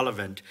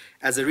irrelevant,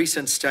 as a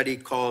recent study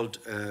called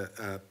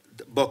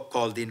book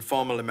called The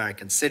Informal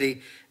American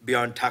City,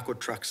 Beyond Taco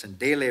Trucks and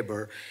Day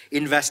Labor,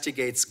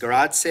 investigates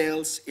garage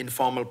sales,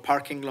 informal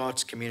parking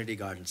lots, community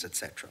gardens,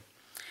 etc.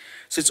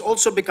 So it's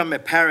also become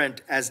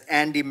apparent, as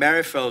Andy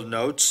Merrifield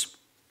notes,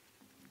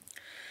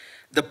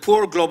 the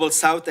poor global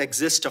south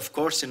exists, of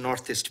course, in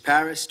Northeast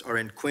Paris or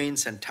in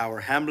Queens and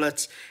Tower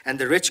Hamlets, and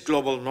the rich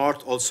global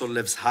north also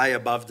lives high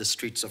above the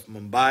streets of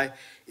Mumbai,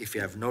 if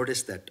you have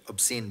noticed that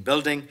obscene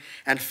building,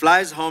 and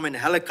flies home in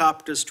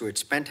helicopters to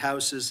its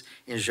penthouses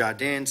in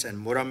Jardins and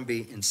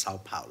Morumbi in Sao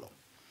Paulo.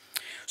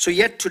 So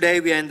yet today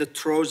we are in the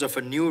throes of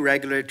a new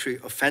regulatory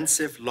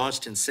offensive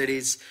launched in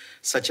cities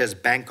such as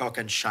Bangkok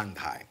and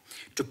Shanghai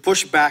to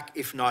push back,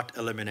 if not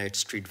eliminate,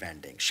 street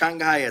vending.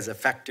 Shanghai has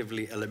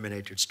effectively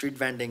eliminated street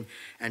vending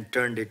and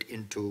turned it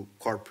into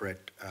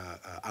corporate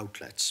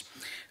outlets.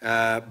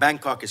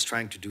 Bangkok is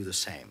trying to do the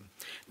same.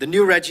 The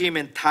new regime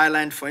in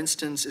Thailand, for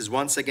instance, is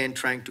once again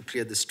trying to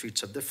clear the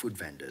streets of the food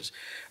vendors.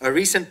 A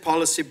recent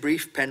policy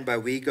brief penned by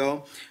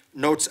Wigo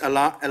notes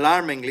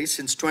alarmingly,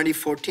 since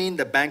 2014,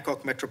 the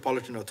Bangkok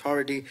Metropolitan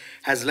Authority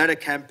has led a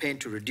campaign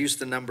to reduce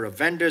the number of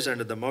vendors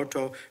under the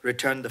motto,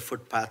 return the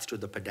footpath to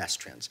the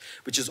pedestrians,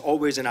 which is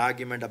always an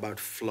argument about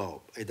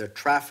flow, either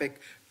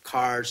traffic,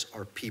 cars,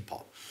 or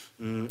people.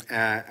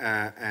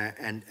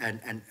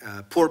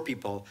 Poor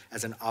people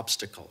as an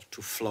obstacle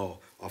to flow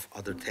of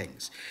other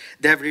things.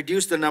 They have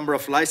reduced the number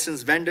of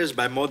licensed vendors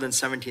by more than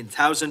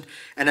 17,000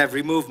 and have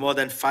removed more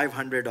than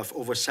 500 of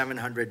over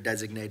 700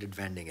 designated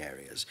vending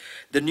areas.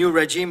 The new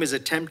regime is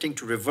attempting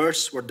to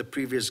reverse what the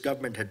previous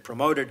government had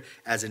promoted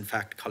as, in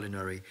fact,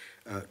 culinary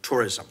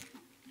tourism.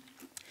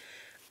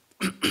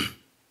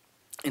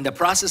 In the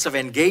process of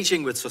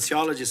engaging with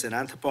sociologists and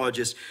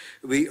anthropologists,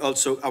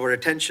 our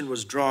attention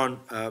was drawn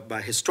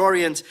by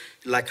historians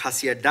like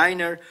Hasia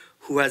Diner,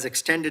 who has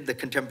extended the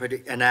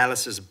contemporary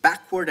analysis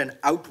backward and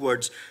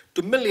outwards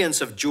to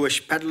millions of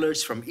Jewish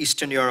peddlers from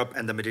Eastern Europe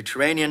and the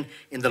Mediterranean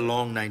in the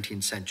long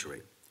 19th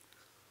century.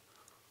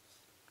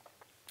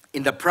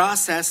 In the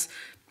process,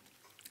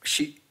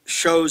 she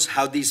shows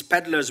how these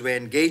peddlers were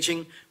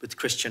engaging with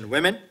Christian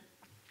women,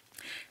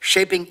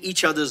 shaping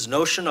each other's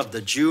notion of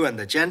the Jew and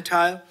the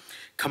Gentile,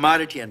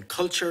 commodity and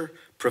culture,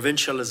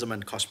 provincialism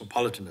and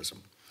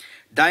cosmopolitanism.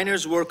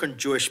 Diner's work on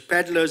Jewish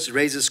peddlers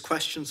raises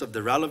questions of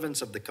the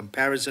relevance of the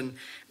comparison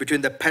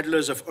between the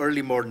peddlers of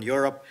early modern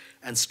Europe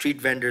and street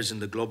vendors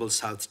in the global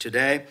south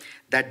today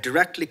that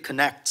directly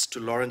connects to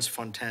Lawrence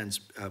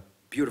Fontaine's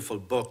beautiful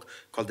book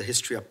called The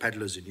History of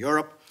Peddlers in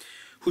Europe,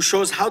 who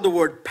shows how the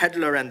word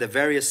peddler and the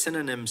various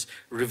synonyms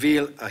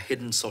reveal a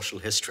hidden social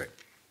history.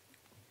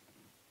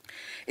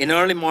 In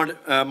early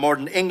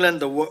modern England,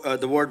 the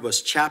word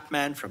was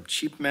chapman, from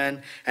cheap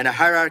man, and a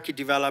hierarchy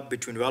developed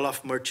between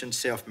well-off merchants,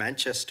 say of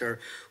Manchester,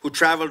 who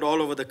traveled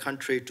all over the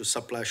country to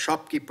supply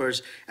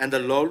shopkeepers, and the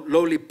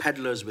lowly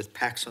peddlers with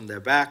packs on their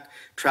back,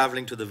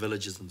 traveling to the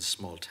villages and the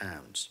small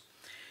towns.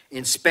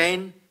 In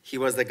Spain, he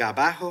was the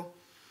gabajo,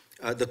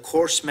 the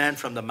coarse man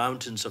from the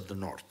mountains of the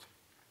north.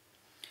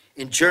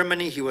 In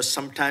Germany, he was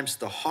sometimes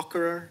the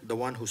hawkerer, the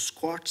one who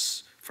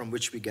squats, from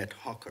which we get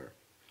hawker.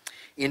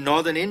 In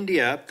northern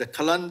India, the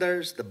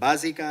Kalandars, the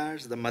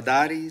Bazigars, the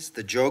Madaris,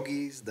 the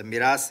Jogis, the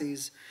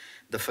Mirasis,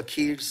 the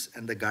Fakirs,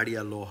 and the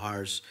Gadia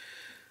Lohars,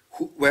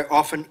 who were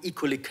often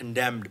equally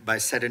condemned by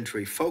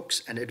sedentary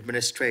folks and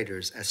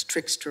administrators as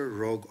trickster,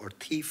 rogue, or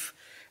thief,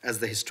 as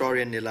the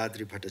historian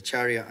Niladri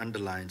Bhattacharya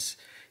underlines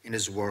in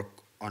his work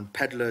on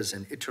peddlers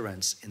and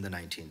iterants in the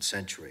 19th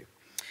century.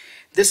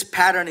 This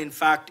pattern, in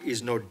fact,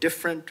 is no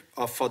different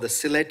for the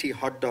Sylheti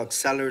hot dog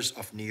sellers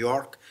of New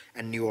York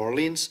and New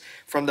Orleans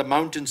from the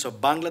mountains of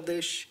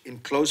Bangladesh in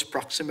close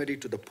proximity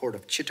to the port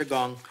of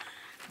Chittagong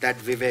that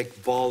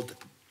Vivek Bald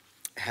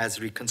has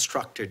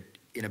reconstructed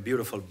in a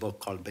beautiful book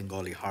called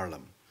Bengali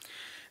Harlem.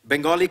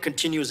 Bengali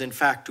continues, in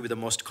fact, to be the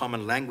most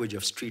common language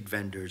of street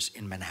vendors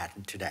in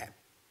Manhattan today.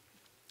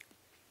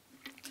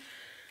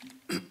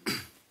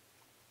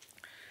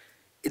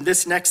 In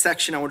this next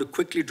section, I want to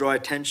quickly draw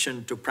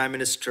attention to Prime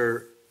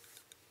Minister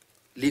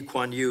Lee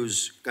Kuan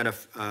Yew's kind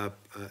of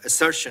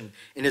assertion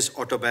in his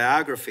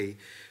autobiography,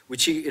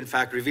 which he, in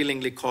fact,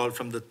 revealingly called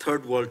From the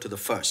Third World to the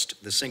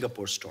First, the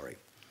Singapore story.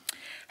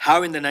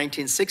 How in the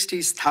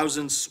 1960s,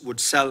 thousands would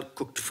sell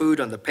cooked food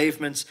on the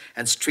pavements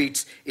and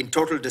streets in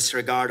total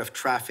disregard of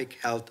traffic,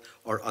 health,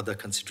 or other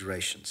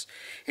considerations.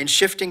 In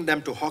shifting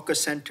them to hawker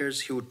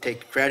centers, he would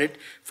take credit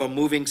for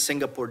moving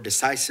Singapore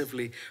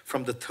decisively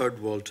from the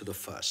third world to the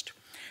first.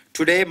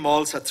 Today,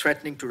 malls are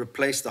threatening to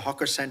replace the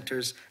hawker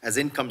centers as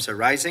incomes are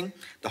rising,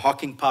 the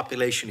hawking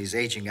population is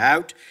aging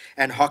out,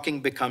 and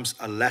hawking becomes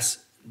a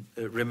less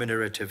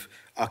remunerative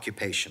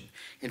occupation.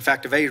 In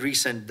fact, a very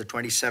recent, the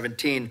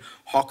 2017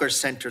 Hawker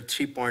Center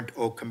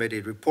 3.0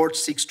 committee report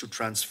seeks to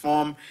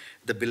transform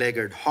the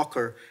beleaguered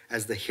hawker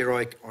as the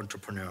heroic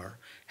entrepreneur,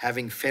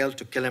 having failed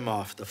to kill him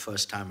off the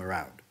first time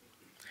around.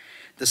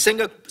 The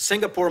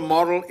Singapore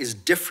model is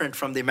different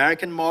from the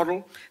American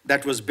model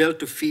that was built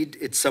to feed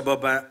its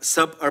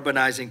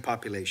suburbanizing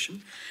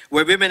population,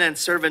 where women and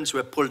servants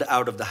were pulled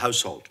out of the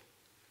household.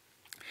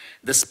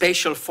 The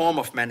spatial form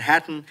of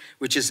Manhattan,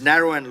 which is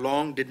narrow and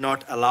long, did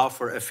not allow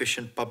for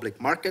efficient public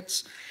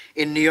markets.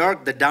 In New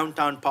York, the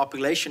downtown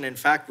population, in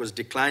fact, was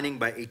declining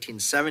by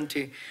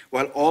 1870,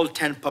 while all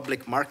 10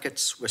 public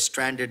markets were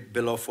stranded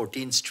below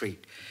 14th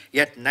Street,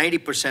 yet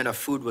 90% of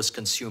food was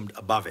consumed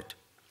above it.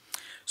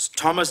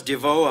 Thomas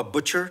DeVoe, a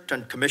butcher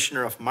turned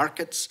commissioner of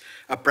markets,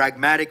 a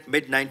pragmatic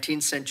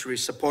mid-19th century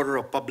supporter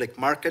of public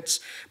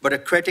markets, but a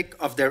critic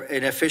of their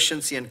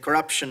inefficiency and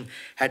corruption,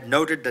 had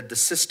noted that the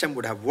system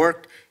would have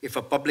worked if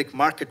a public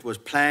market was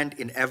planned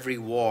in every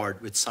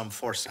ward with some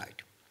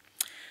foresight.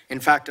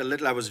 In fact,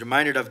 I was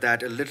reminded of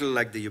that, a little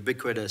like the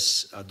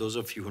ubiquitous, those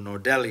of you who know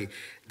Delhi,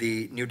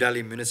 the New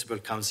Delhi Municipal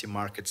Council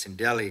markets in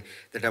Delhi,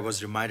 that I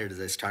was reminded as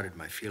I started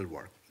my field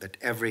work, that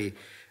every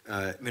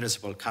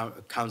municipal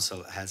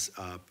council has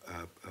a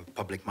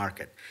public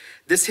market.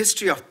 This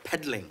history of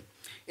peddling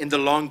in the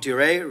longue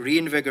durée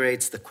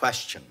reinvigorates the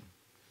question,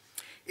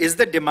 is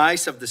the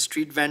demise of the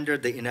street vendor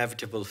the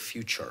inevitable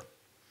future,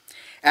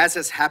 as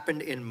has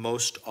happened in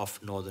most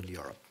of Northern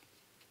Europe?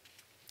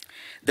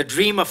 The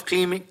dream of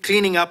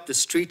cleaning up the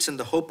streets in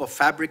the hope of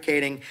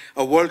fabricating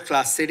a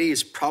world-class city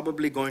is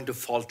probably going to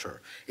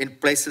falter in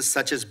places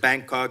such as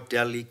Bangkok,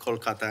 Delhi,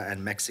 Kolkata,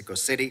 and Mexico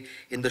City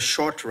in the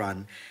short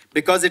run,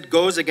 because it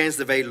goes against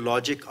the very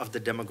logic of the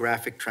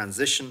demographic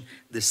transition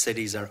these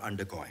cities are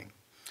undergoing.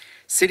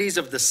 Cities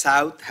of the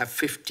South have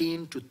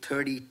 15 to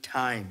 30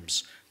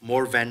 times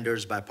more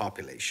vendors by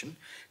population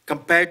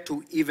compared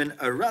to even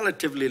a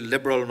relatively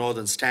liberal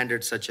northern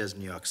standard such as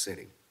New York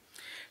City.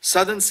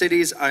 Southern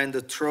cities are in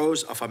the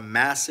throes of a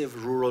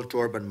massive rural to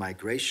urban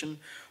migration,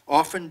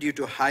 often due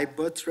to high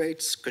birth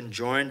rates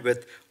conjoined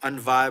with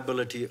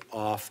unviability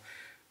of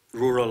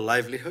rural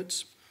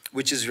livelihoods,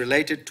 which is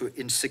related to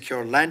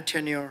insecure land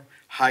tenure,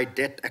 high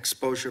debt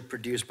exposure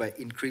produced by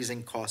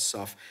increasing costs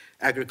of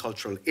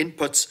agricultural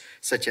inputs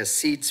such as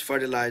seeds,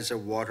 fertilizer,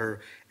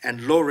 water,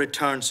 and low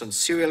returns on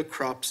cereal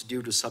crops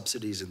due to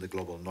subsidies in the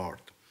global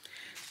north.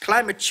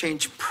 Climate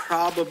change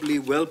probably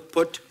will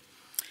put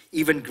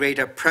even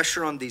greater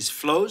pressure on these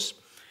flows.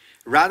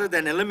 Rather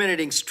than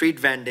eliminating street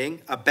vending,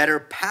 a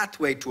better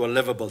pathway to a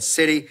livable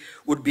city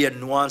would be a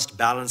nuanced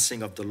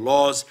balancing of the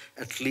laws,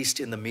 at least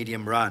in the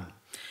medium run,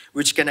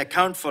 which can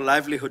account for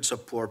livelihoods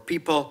of poor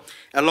people,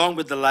 along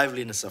with the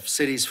liveliness of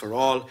cities for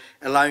all,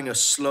 allowing a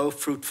slow,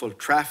 fruitful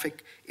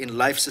traffic in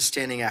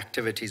life-sustaining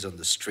activities on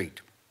the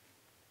street.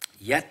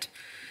 Yet,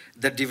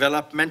 the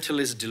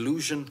developmentalist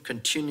delusion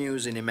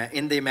continues in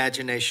the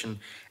imagination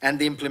and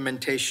the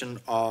implementation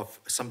of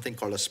something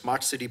called a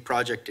smart city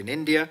project in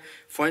India,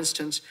 for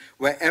instance,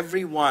 where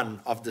every one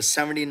of the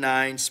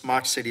 79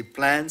 smart city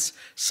plans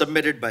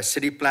submitted by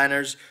city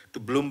planners to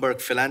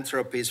Bloomberg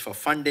Philanthropies for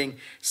funding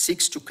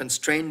seeks to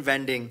constrain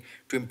vending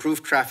to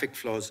improve traffic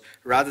flows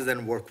rather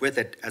than work with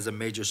it as a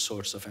major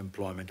source of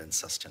employment and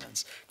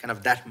sustenance. Kind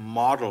of that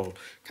model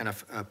kind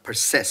of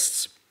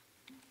persists.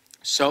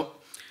 So,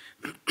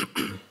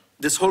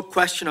 this whole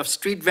question of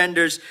street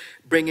vendors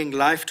bringing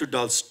life to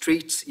dull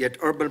streets, yet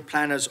urban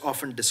planners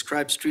often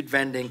describe street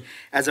vending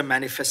as a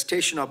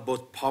manifestation of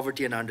both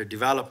poverty and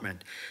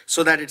underdevelopment,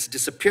 so that its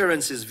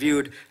disappearance is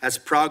viewed as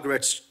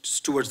progress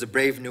towards the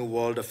brave new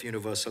world of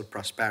universal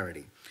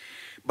prosperity.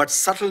 But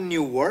subtle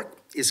new work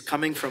is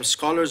coming from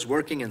scholars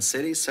working in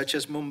cities such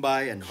as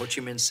Mumbai and Ho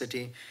Chi Minh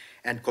City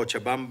and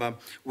Cochabamba,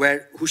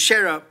 who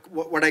share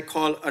what I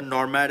call a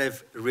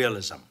normative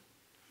realism.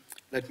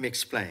 Let me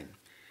explain.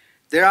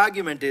 Their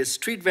argument is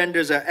street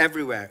vendors are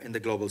everywhere in the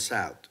global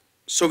South.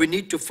 So we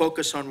need to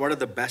focus on what are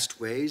the best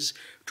ways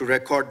to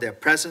record their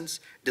presence,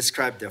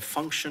 describe their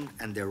function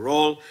and their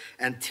role,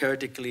 and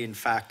theoretically, in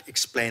fact,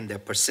 explain their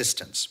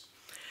persistence.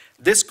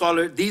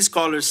 These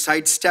scholars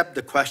sidestep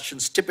the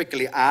questions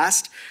typically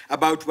asked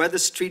about whether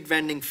street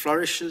vending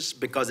flourishes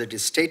because it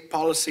is state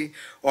policy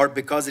or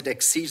because it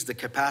exceeds the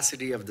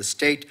capacity of the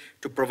state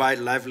to provide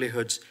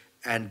livelihoods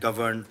and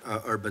govern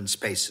urban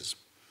spaces.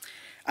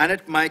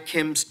 Annette Mai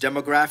Kim's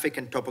demographic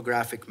and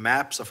topographic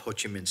maps of Ho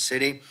Chi Minh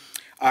City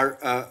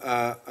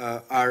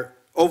are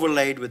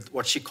overlaid with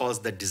what she calls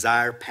the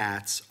desire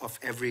paths of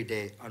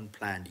everyday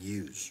unplanned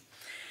use.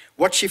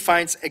 What she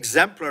finds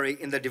exemplary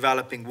in the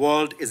developing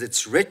world is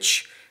its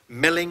rich,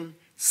 milling,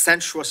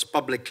 sensuous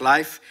public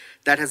life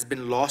that has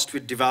been lost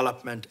with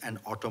development and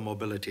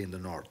automobility in the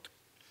north.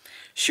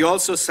 She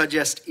also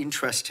suggests,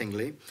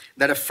 interestingly,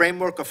 that a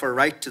framework of a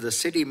right to the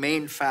city may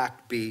in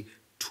fact be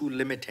too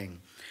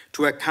limiting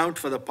to account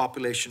for the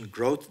population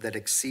growth that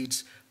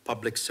exceeds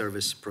public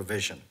service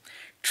provision.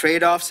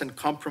 Trade-offs and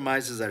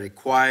compromises are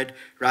required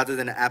rather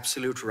than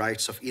absolute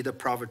rights of either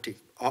property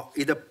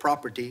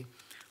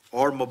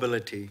or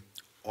mobility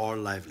or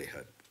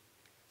livelihood.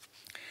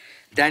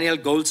 Daniel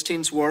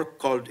Goldstein's work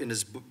in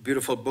his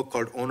beautiful book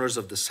called Owners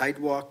of the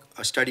Sidewalk,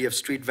 a study of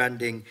street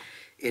vending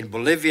in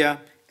Bolivia,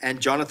 and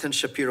Jonathan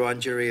Shapiro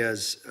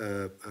Anjaria's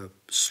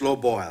Slow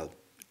Boil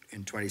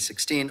in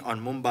 2016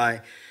 on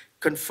Mumbai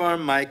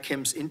confirm Mai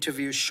Kim's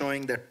interviews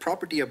showing that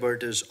property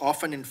aberters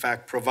often in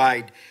fact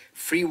provide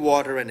free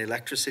water and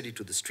electricity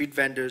to the street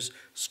vendors,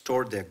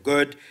 store their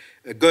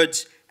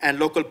goods, and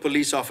local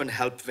police often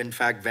help in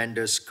fact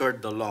vendors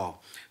skirt the law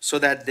so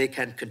that they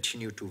can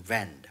continue to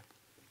vend.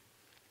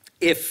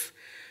 If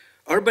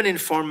urban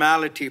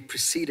informality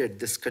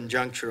preceded this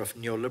conjuncture of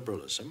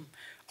neoliberalism,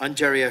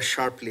 Anjaria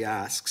sharply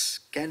asks,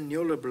 can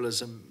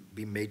neoliberalism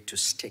be made to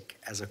stick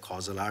as a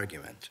causal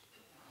argument?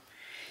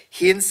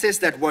 He insists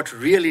that what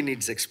really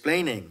needs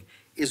explaining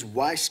is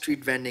why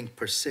street vending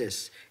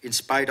persists in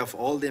spite of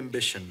all the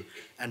ambition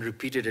and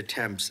repeated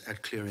attempts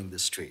at clearing the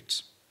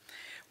streets.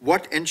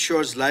 What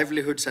ensures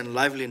livelihoods and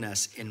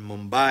liveliness in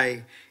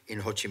Mumbai, in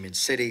Ho Chi Minh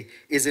City,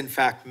 is in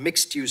fact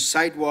mixed-use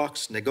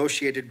sidewalks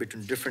negotiated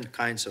between different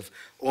kinds of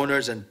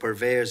owners and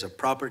purveyors of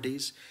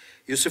properties,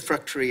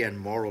 usufructuary and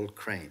moral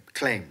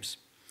claims.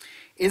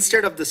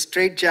 Instead of the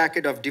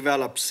straitjacket of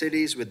developed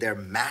cities with their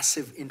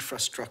massive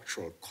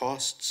infrastructural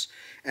costs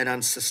and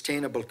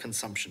unsustainable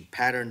consumption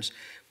patterns,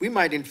 we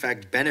might in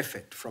fact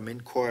benefit from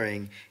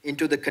inquiring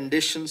into the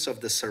conditions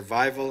of the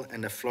survival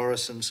and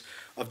efflorescence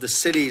of the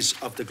cities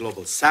of the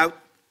global South,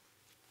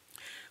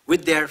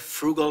 with their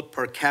frugal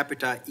per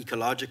capita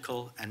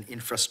ecological and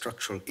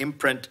infrastructural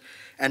imprint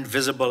and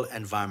visible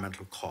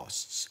environmental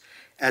costs.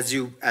 As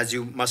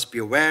you must be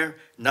aware,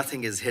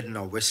 nothing is hidden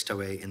or whisked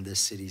away in the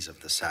cities of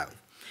the South.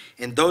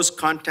 In those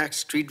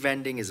contexts, street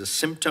vending is a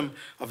symptom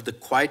of the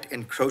quiet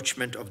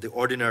encroachment of the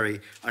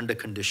ordinary under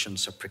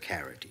conditions of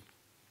precarity.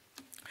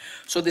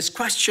 So this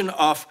question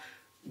of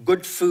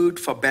good food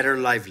for better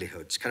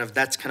livelihoods,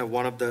 that's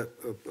one of the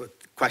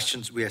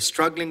questions we are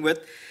struggling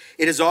with.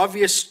 It is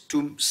obvious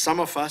to some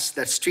of us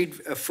that street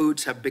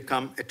foods have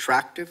become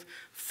attractive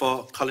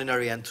for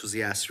culinary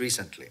enthusiasts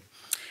recently.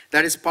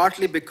 That is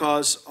partly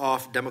because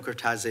of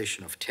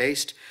democratization of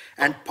taste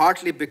and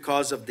partly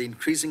because of the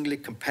increasingly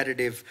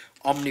competitive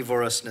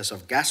omnivorousness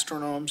of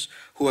gastronomes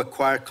who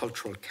acquire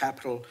cultural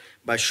capital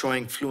by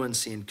showing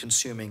fluency in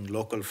consuming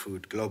local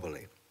food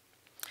globally.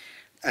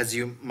 As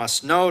you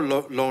must know,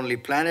 Lonely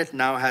Planet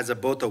now has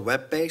both a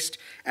web-based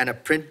and a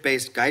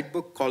print-based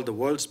guidebook called The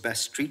World's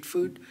Best Street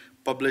Food,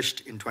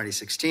 published in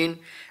 2016,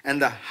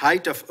 and the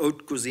height of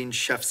haute cuisine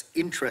chefs'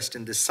 interest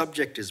in this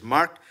subject is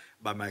marked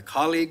by my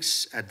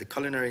colleagues at the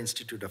Culinary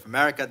Institute of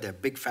America, their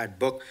big fat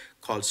book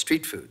called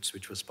Street Foods,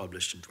 which was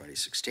published in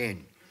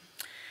 2016.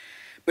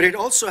 But it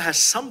also has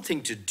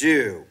something to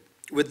do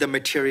with the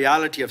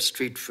materiality of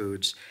street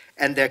foods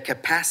and their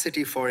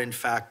capacity for, in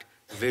fact,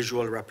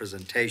 visual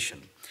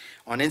representation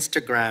on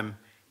Instagram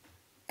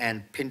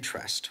and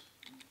Pinterest.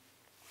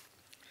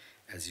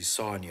 As you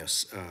saw in your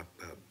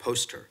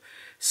poster,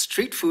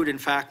 street food, in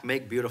fact,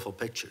 make beautiful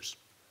pictures.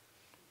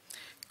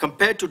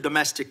 Compared to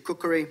domestic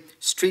cookery,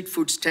 street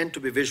foods tend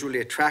to be visually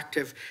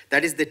attractive.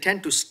 That is, they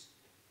tend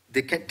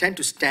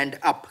to stand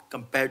up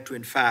compared to,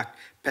 in fact,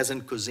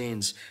 peasant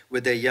cuisines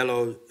with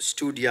their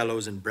stewed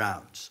yellows and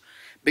browns.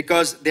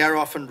 Because they are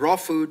often raw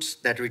foods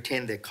that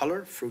retain their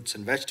color, fruits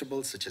and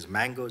vegetables such as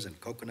mangoes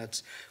and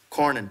coconuts,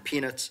 corn and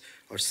peanuts,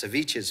 or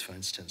ceviches, for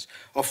instance,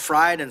 or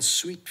fried and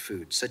sweet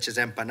foods such as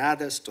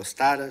empanadas,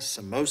 tostadas,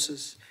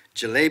 samosas,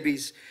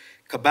 jalebis,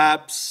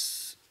 kebabs,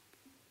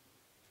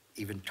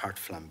 even tart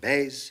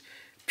flambés,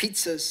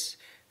 pizzas,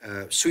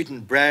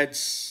 sweetened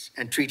breads,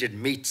 and treated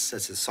meats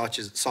such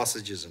as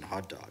sausages and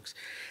hot dogs.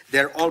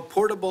 They're all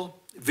portable,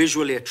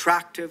 visually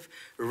attractive,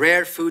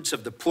 rare foods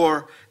of the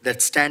poor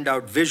that stand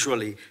out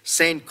visually,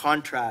 say in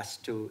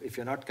contrast to, if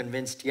you're not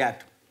convinced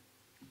yet,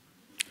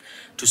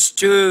 to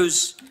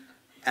stews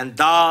and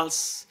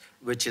dals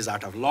which is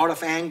out of a lot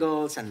of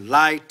angles and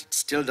light. It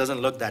still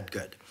doesn't look that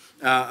good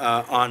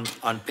on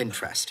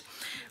Pinterest.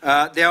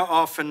 They are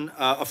often,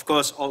 of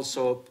course,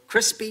 also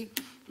crispy,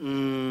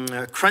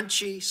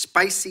 crunchy,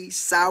 spicy,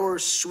 sour,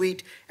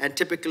 sweet, and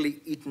typically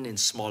eaten in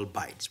small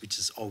bites, which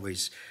is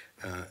always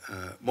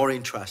more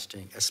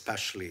interesting,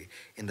 especially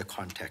in the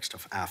context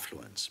of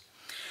affluence.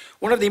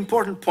 One of the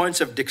important points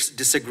of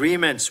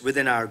disagreements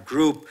within our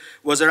group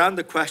was around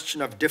the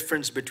question of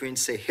difference between,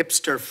 say,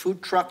 hipster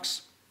food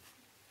trucks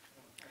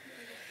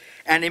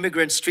and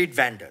immigrant street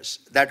vendors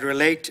that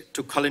relate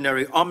to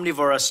culinary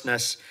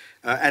omnivorousness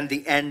and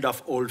the end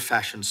of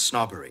old-fashioned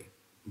snobbery.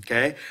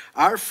 Okay?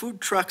 Are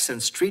food trucks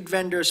and street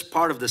vendors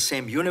part of the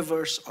same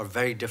universe or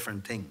very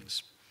different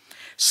things?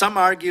 Some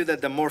argue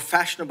that the more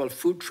fashionable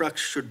food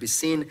trucks should be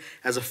seen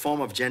as a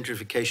form of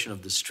gentrification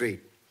of the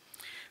street.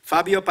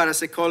 Fabio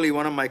Parasecoli,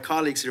 one of my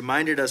colleagues,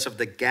 reminded us of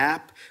the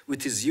gap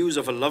with his use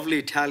of a lovely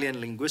Italian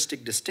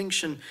linguistic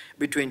distinction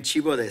between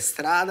cibo de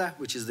strada,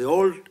 which is the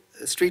old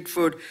street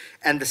food,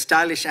 and the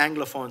stylish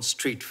Anglophone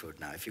street food.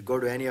 Now, if you go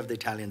to any of the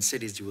Italian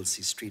cities, you will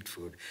see street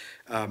food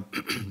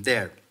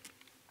there.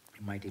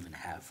 You might even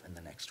have in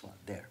the next one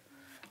there.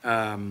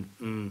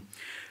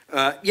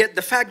 Yet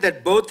the fact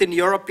that both in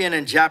European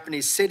and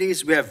Japanese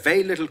cities we have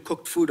very little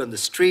cooked food on the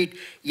street,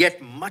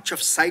 yet much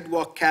of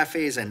sidewalk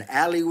cafes and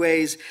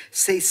alleyways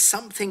says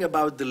something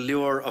about the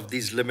lure of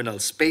these liminal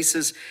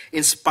spaces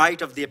in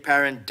spite of the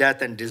apparent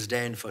death and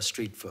disdain for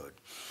street food.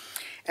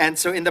 And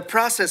so in the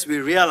process we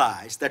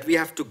realized that we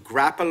have to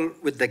grapple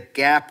with the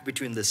gap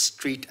between the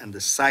street and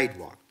the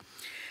sidewalk.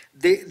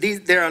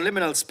 There are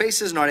liminal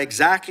spaces not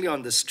exactly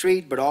on the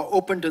street, but are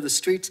open to the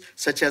streets,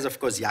 such as, of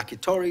course,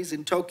 yakitoris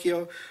in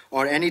Tokyo,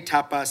 or any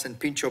tapas and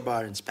pincho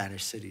bar in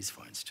Spanish cities,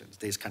 for instance.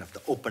 There's kind of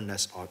the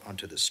openness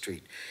onto the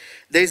street.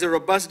 There's a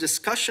robust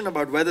discussion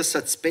about whether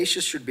such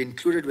spaces should be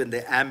included within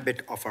the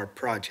ambit of our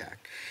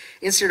project.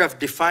 Instead of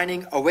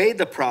defining away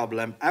the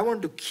problem, I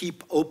want to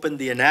keep open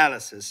the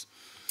analysis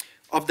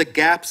of the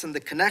gaps and the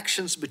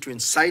connections between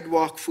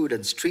sidewalk food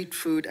and street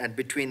food, and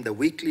between the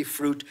weekly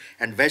fruit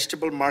and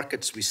vegetable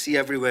markets we see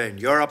everywhere in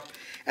Europe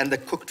and the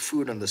cooked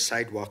food on the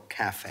sidewalk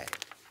cafe.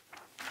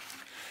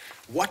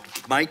 What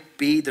might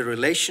be the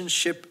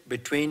relationship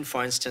between,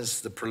 for instance,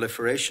 the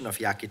proliferation of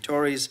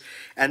yakitoris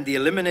and the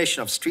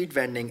elimination of street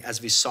vending as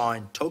we saw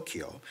in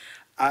Tokyo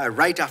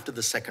right after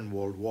the Second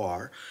World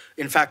War?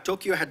 In fact,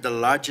 Tokyo had the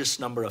largest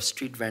number of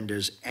street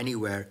vendors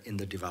anywhere in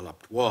the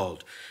developed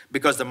world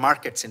because the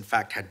markets, in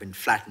fact, had been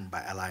flattened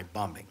by Allied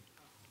bombing.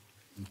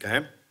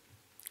 Okay?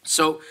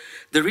 So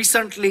the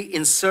recently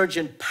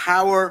insurgent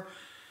power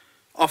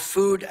of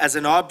food as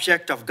an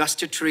object of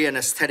gustatory and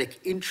aesthetic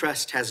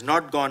interest has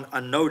not gone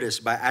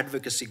unnoticed by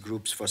advocacy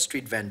groups for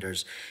street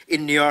vendors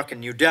in New York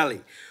and New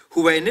Delhi,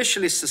 who were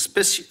initially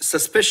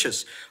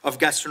suspicious of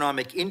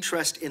gastronomic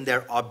interest in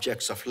their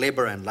objects of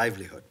labor and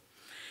livelihood.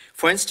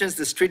 For instance,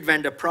 the Street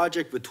Vendor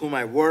Project, with whom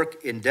I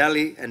work in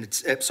Delhi, and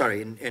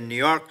in New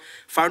York,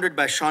 founded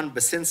by Sean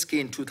Basinski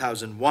in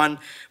 2001,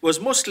 was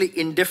mostly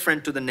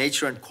indifferent to the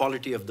nature and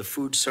quality of the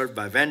food served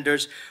by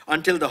vendors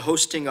until the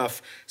hosting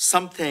of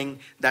something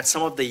that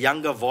some of the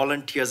younger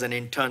volunteers and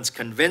interns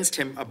convinced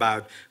him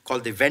about,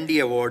 called the Vending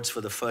Awards,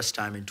 for the first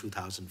time in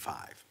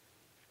 2005.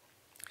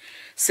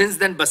 Since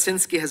then,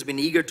 Basinski has been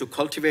eager to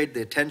cultivate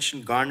the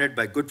attention garnered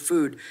by good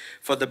food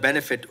for the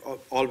benefit,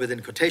 all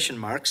within quotation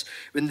marks,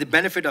 with the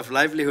benefit of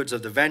livelihoods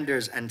of the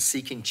vendors and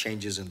seeking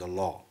changes in the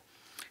law.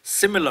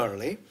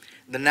 Similarly,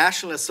 the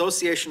National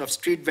Association of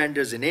Street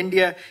Vendors in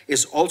India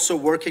is also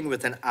working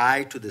with an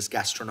eye to this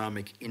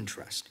gastronomic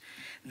interest.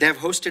 They have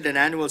hosted an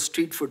annual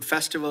street food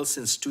festival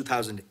since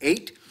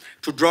 2008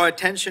 to draw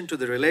attention to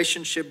the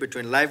relationship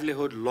between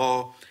livelihood,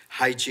 law,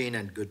 hygiene,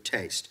 and good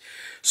taste.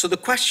 So the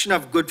question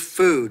of good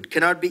food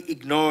cannot be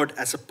ignored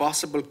as a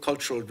possible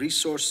cultural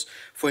resource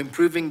for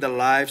improving the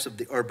lives of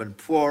the urban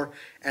poor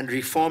and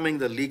reforming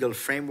the legal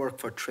framework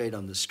for trade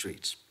on the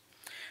streets.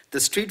 The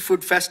street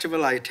food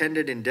festival I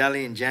attended in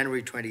Delhi in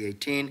January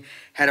 2018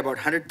 had about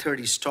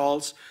 130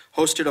 stalls,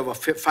 hosted over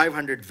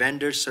 500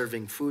 vendors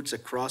serving foods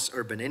across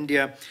urban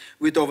India,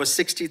 with over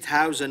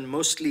 60,000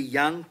 mostly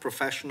young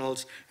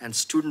professionals and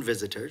student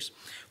visitors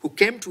who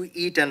came to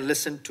eat and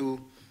listen to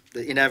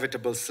the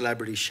inevitable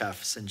celebrity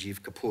chef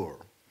Sanjeev Kapoor.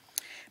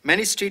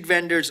 Many street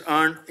vendors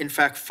earn, in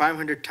fact,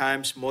 500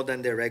 times more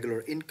than their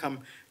regular income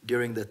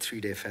during the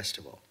three-day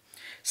festival.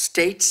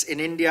 States in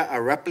India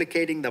are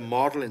replicating the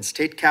model in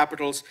state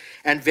capitals,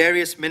 and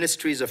various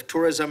ministries of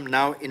tourism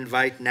now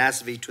invite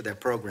NASV to their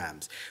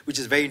programs, which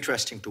is very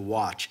interesting to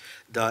watch,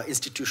 the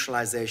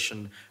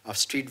institutionalization of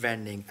street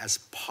vending as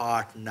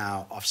part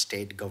now of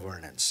state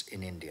governance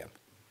in India.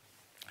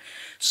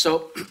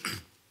 So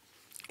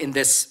in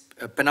this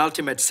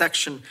penultimate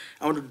section,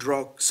 I want to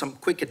draw some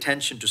quick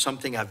attention to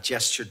something I've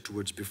gestured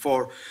towards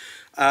before.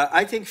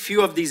 I think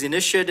few of these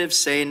initiatives,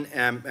 say in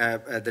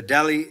the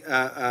Delhi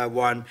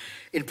one,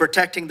 in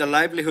protecting the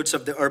livelihoods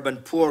of the urban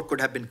poor could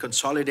have been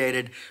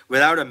consolidated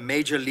without a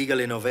major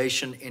legal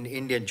innovation in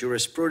Indian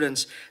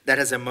jurisprudence that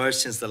has emerged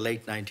since the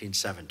late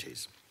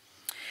 1970s.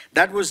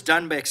 That was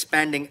done by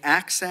expanding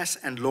access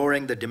and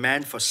lowering the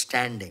demand for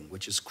standing,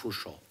 which is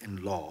crucial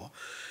in law,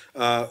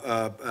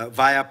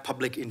 via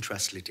public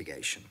interest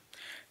litigation.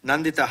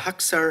 Nandita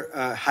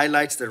Haksar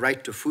highlights the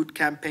Right to Food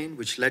campaign,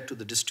 which led to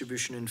the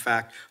distribution, in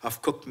fact,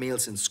 of cooked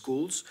meals in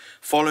schools,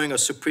 following a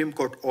Supreme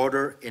Court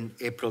order in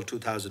April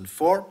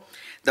 2004,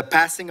 the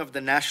passing of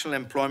the National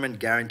Employment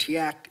Guarantee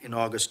Act in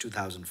August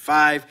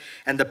 2005,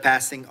 and the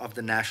passing of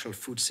the National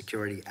Food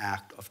Security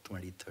Act of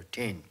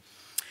 2013.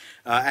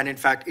 And in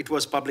fact, it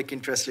was public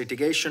interest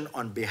litigation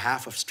on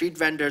behalf of street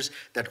vendors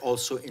that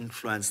also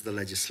influenced the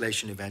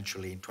legislation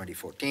eventually in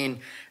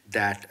 2014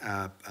 that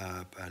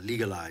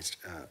legalized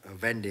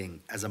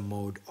vending as a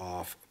mode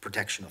of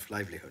protection of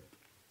livelihood.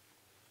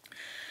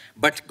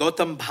 But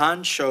Gautam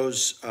Bhan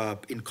shows,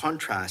 in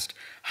contrast,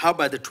 how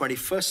by the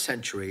 21st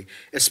century,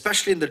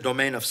 especially in the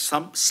domain of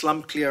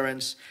slum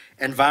clearance,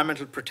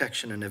 environmental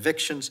protection, and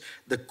evictions,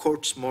 the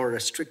court's more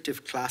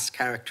restrictive class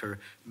character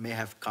may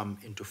have come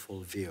into full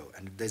view.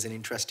 And there's an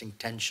interesting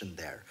tension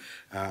there,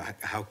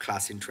 how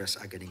class interests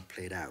are getting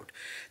played out.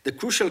 The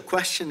crucial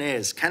question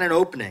is, can an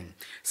opening,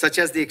 such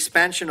as the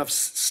expansion of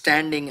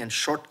standing and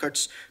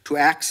shortcuts to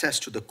access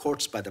to the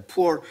courts by the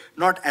poor,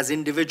 not as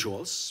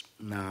individuals,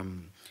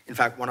 in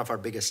fact, one of our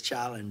biggest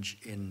challenge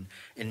in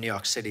New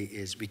York City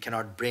is we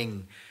cannot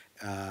bring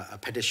a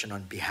petition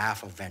on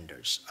behalf of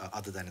vendors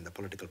other than in the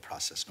political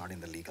process, not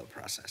in the legal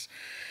process.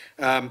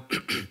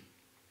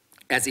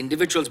 As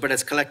individuals, but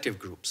as collective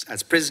groups,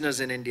 as prisoners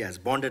in India, as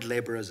bonded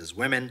laborers, as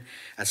women,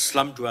 as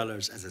slum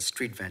dwellers, as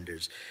street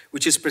vendors,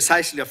 which is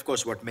precisely, of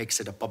course, what makes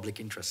it a public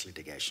interest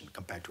litigation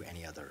compared to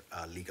any other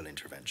legal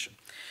intervention.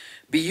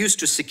 Be used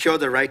to secure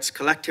the rights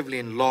collectively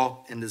in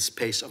law in the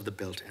space of the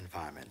built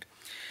environment.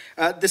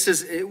 This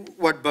is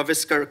what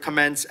Bhaviskar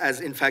comments as,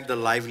 in fact, the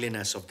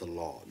liveliness of the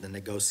law, the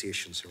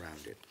negotiations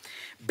around it.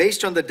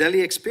 Based on the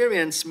Delhi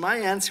experience, my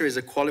answer is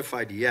a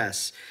qualified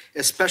yes,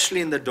 especially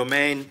in the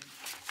domain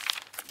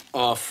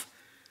of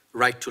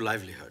right to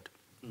livelihood.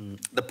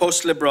 The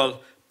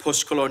post-liberal,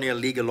 post-colonial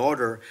legal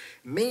order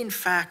may, in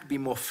fact, be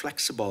more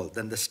flexible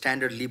than the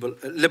standard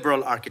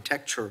liberal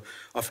architecture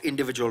of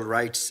individual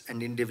rights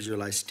and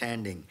individualized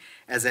standing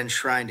as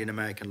enshrined in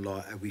American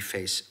law we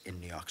face in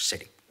New York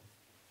City.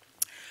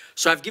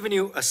 So I've given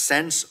you a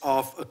sense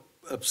of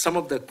some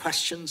of the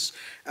questions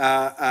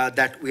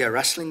that we are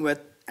wrestling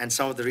with and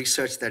some of the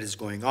research that is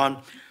going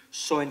on.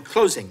 So in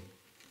closing,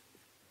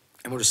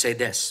 I'm going to say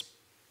this.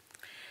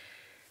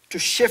 To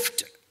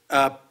shift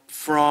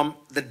from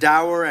the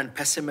dour and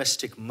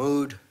pessimistic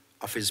mood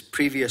of his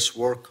previous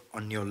work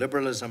on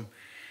neoliberalism,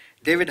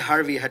 David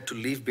Harvey had to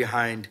leave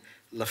behind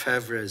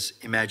Lefebvre's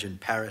Imagine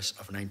Paris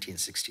of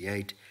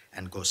 1968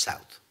 and go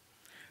south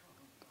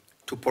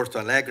to Porto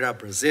Alegre,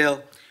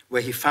 Brazil,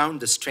 where he found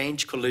the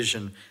strange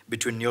collision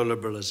between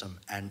neoliberalism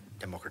and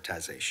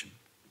democratization.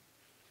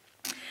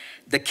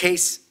 The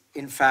case,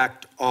 in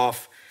fact,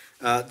 of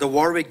the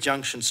Warwick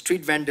Junction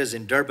street vendors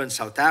in Durban,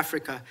 South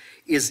Africa,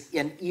 is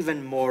an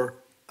even more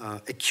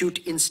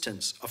acute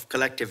instance of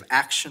collective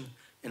action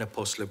in a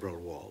post-liberal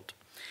world.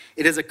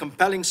 It is a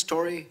compelling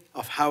story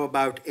of how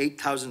about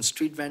 8,000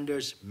 street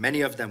vendors,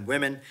 many of them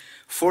women,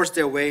 forced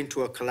their way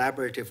into a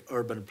collaborative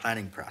urban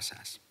planning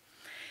process.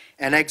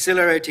 An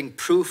exhilarating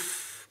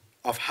proof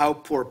of how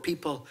poor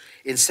people,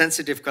 in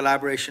sensitive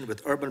collaboration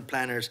with urban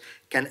planners,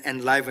 can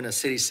enliven a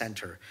city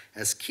center,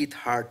 as Keith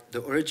Hart,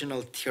 the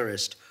original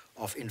theorist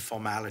of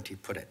informality,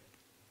 put it.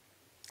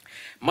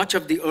 Much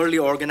of the early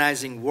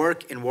organizing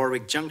work in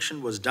Warwick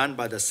Junction was done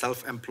by the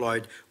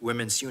Self-Employed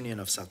Women's Union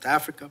of South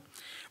Africa,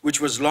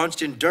 which was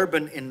launched in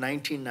Durban in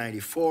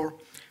 1994,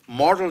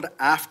 modeled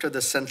after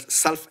the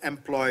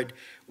Self-Employed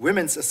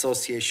Women's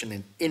Association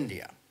in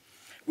India,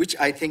 which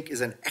I think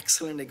is an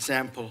excellent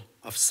example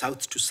of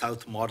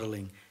South-to-South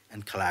modeling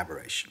and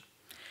collaboration.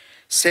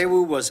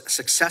 SEWU was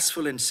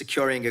successful in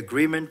securing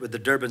agreement with the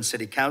Durban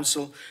City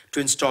Council to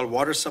install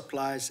water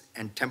supplies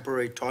and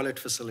temporary toilet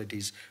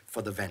facilities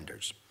for the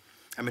vendors,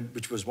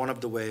 which was one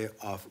of the ways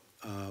of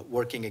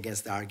working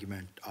against the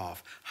argument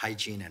of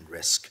hygiene and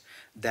risk,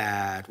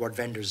 that what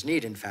vendors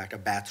need, in fact, are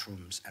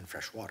bathrooms and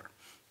fresh water.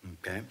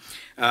 Okay,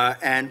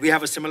 and we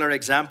have a similar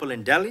example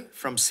in Delhi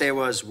from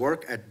SEWA's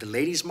work at the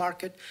Ladies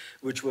Market,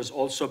 which was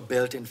also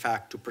built, in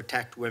fact, to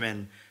protect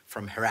women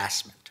from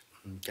harassment.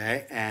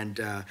 Okay,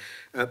 and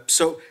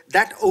so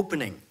that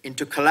opening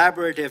into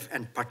collaborative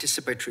and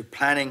participatory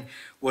planning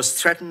was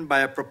threatened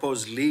by a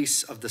proposed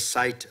lease of the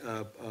site,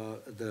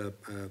 the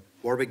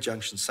Warwick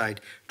Junction site,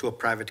 to a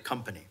private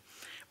company.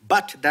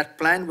 But that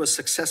plan was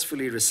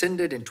successfully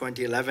rescinded in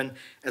 2011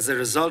 as a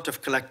result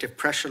of collective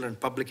pressure and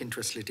public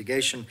interest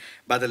litigation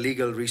by the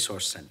Legal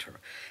Resource Center.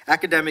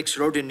 Academics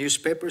wrote in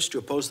newspapers to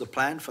oppose the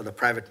plan for the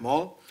private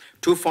mall.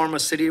 2 former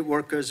city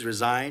workers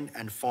resigned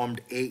and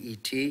formed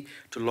AET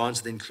to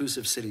launch the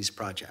Inclusive Cities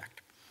Project.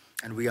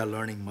 And we are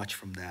learning much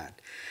from that.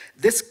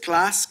 This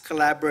class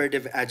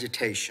collaborative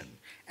agitation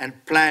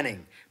and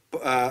planning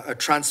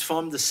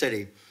transformed the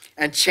city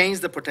and change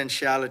the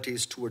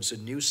potentialities towards a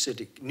new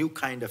city, new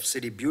kind of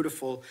city,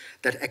 beautiful,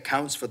 that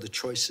accounts for the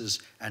choices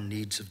and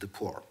needs of the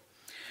poor.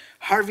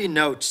 Harvey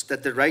notes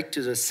that the right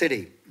to the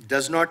city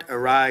does not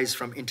arise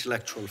from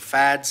intellectual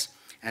fads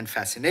and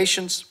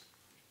fascinations,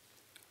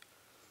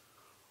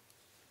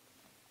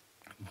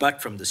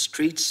 but from the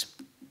streets,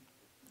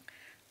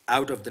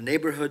 out of the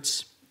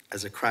neighborhoods,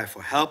 as a cry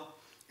for help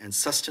and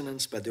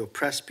sustenance by the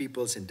oppressed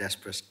peoples in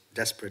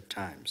desperate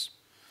times.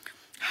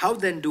 How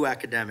then do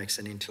academics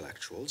and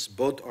intellectuals,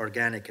 both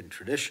organic and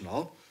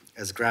traditional,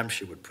 as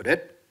Gramsci would put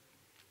it,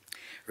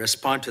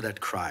 respond to that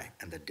cry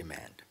and that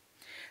demand?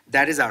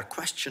 That is our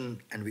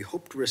question, and we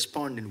hope to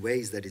respond in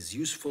ways that is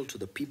useful to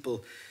the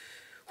people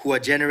who are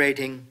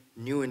generating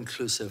new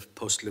inclusive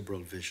post-liberal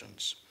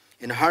visions.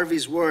 In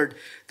Harvey's word,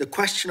 the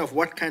question of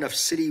what kind of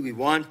city we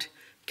want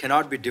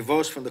cannot be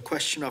divorced from the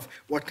question of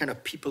what kind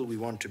of people we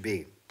want to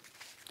be.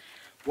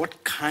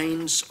 What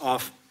kinds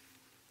of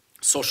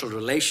social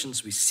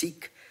relations we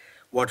seek,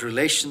 what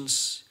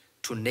relations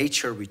to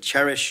nature we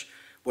cherish,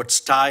 what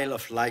style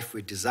of life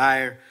we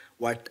desire,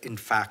 what, in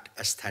fact,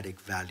 aesthetic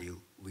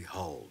value we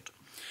hold.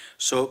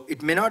 So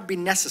it may not be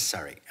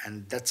necessary,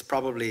 and that's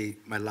probably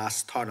my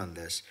last thought on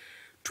this,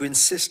 to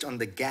insist on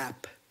the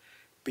gap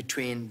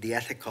between the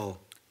ethical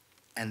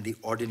and the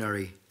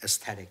ordinary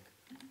aesthetic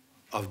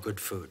of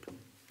good food.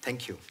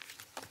 Thank you.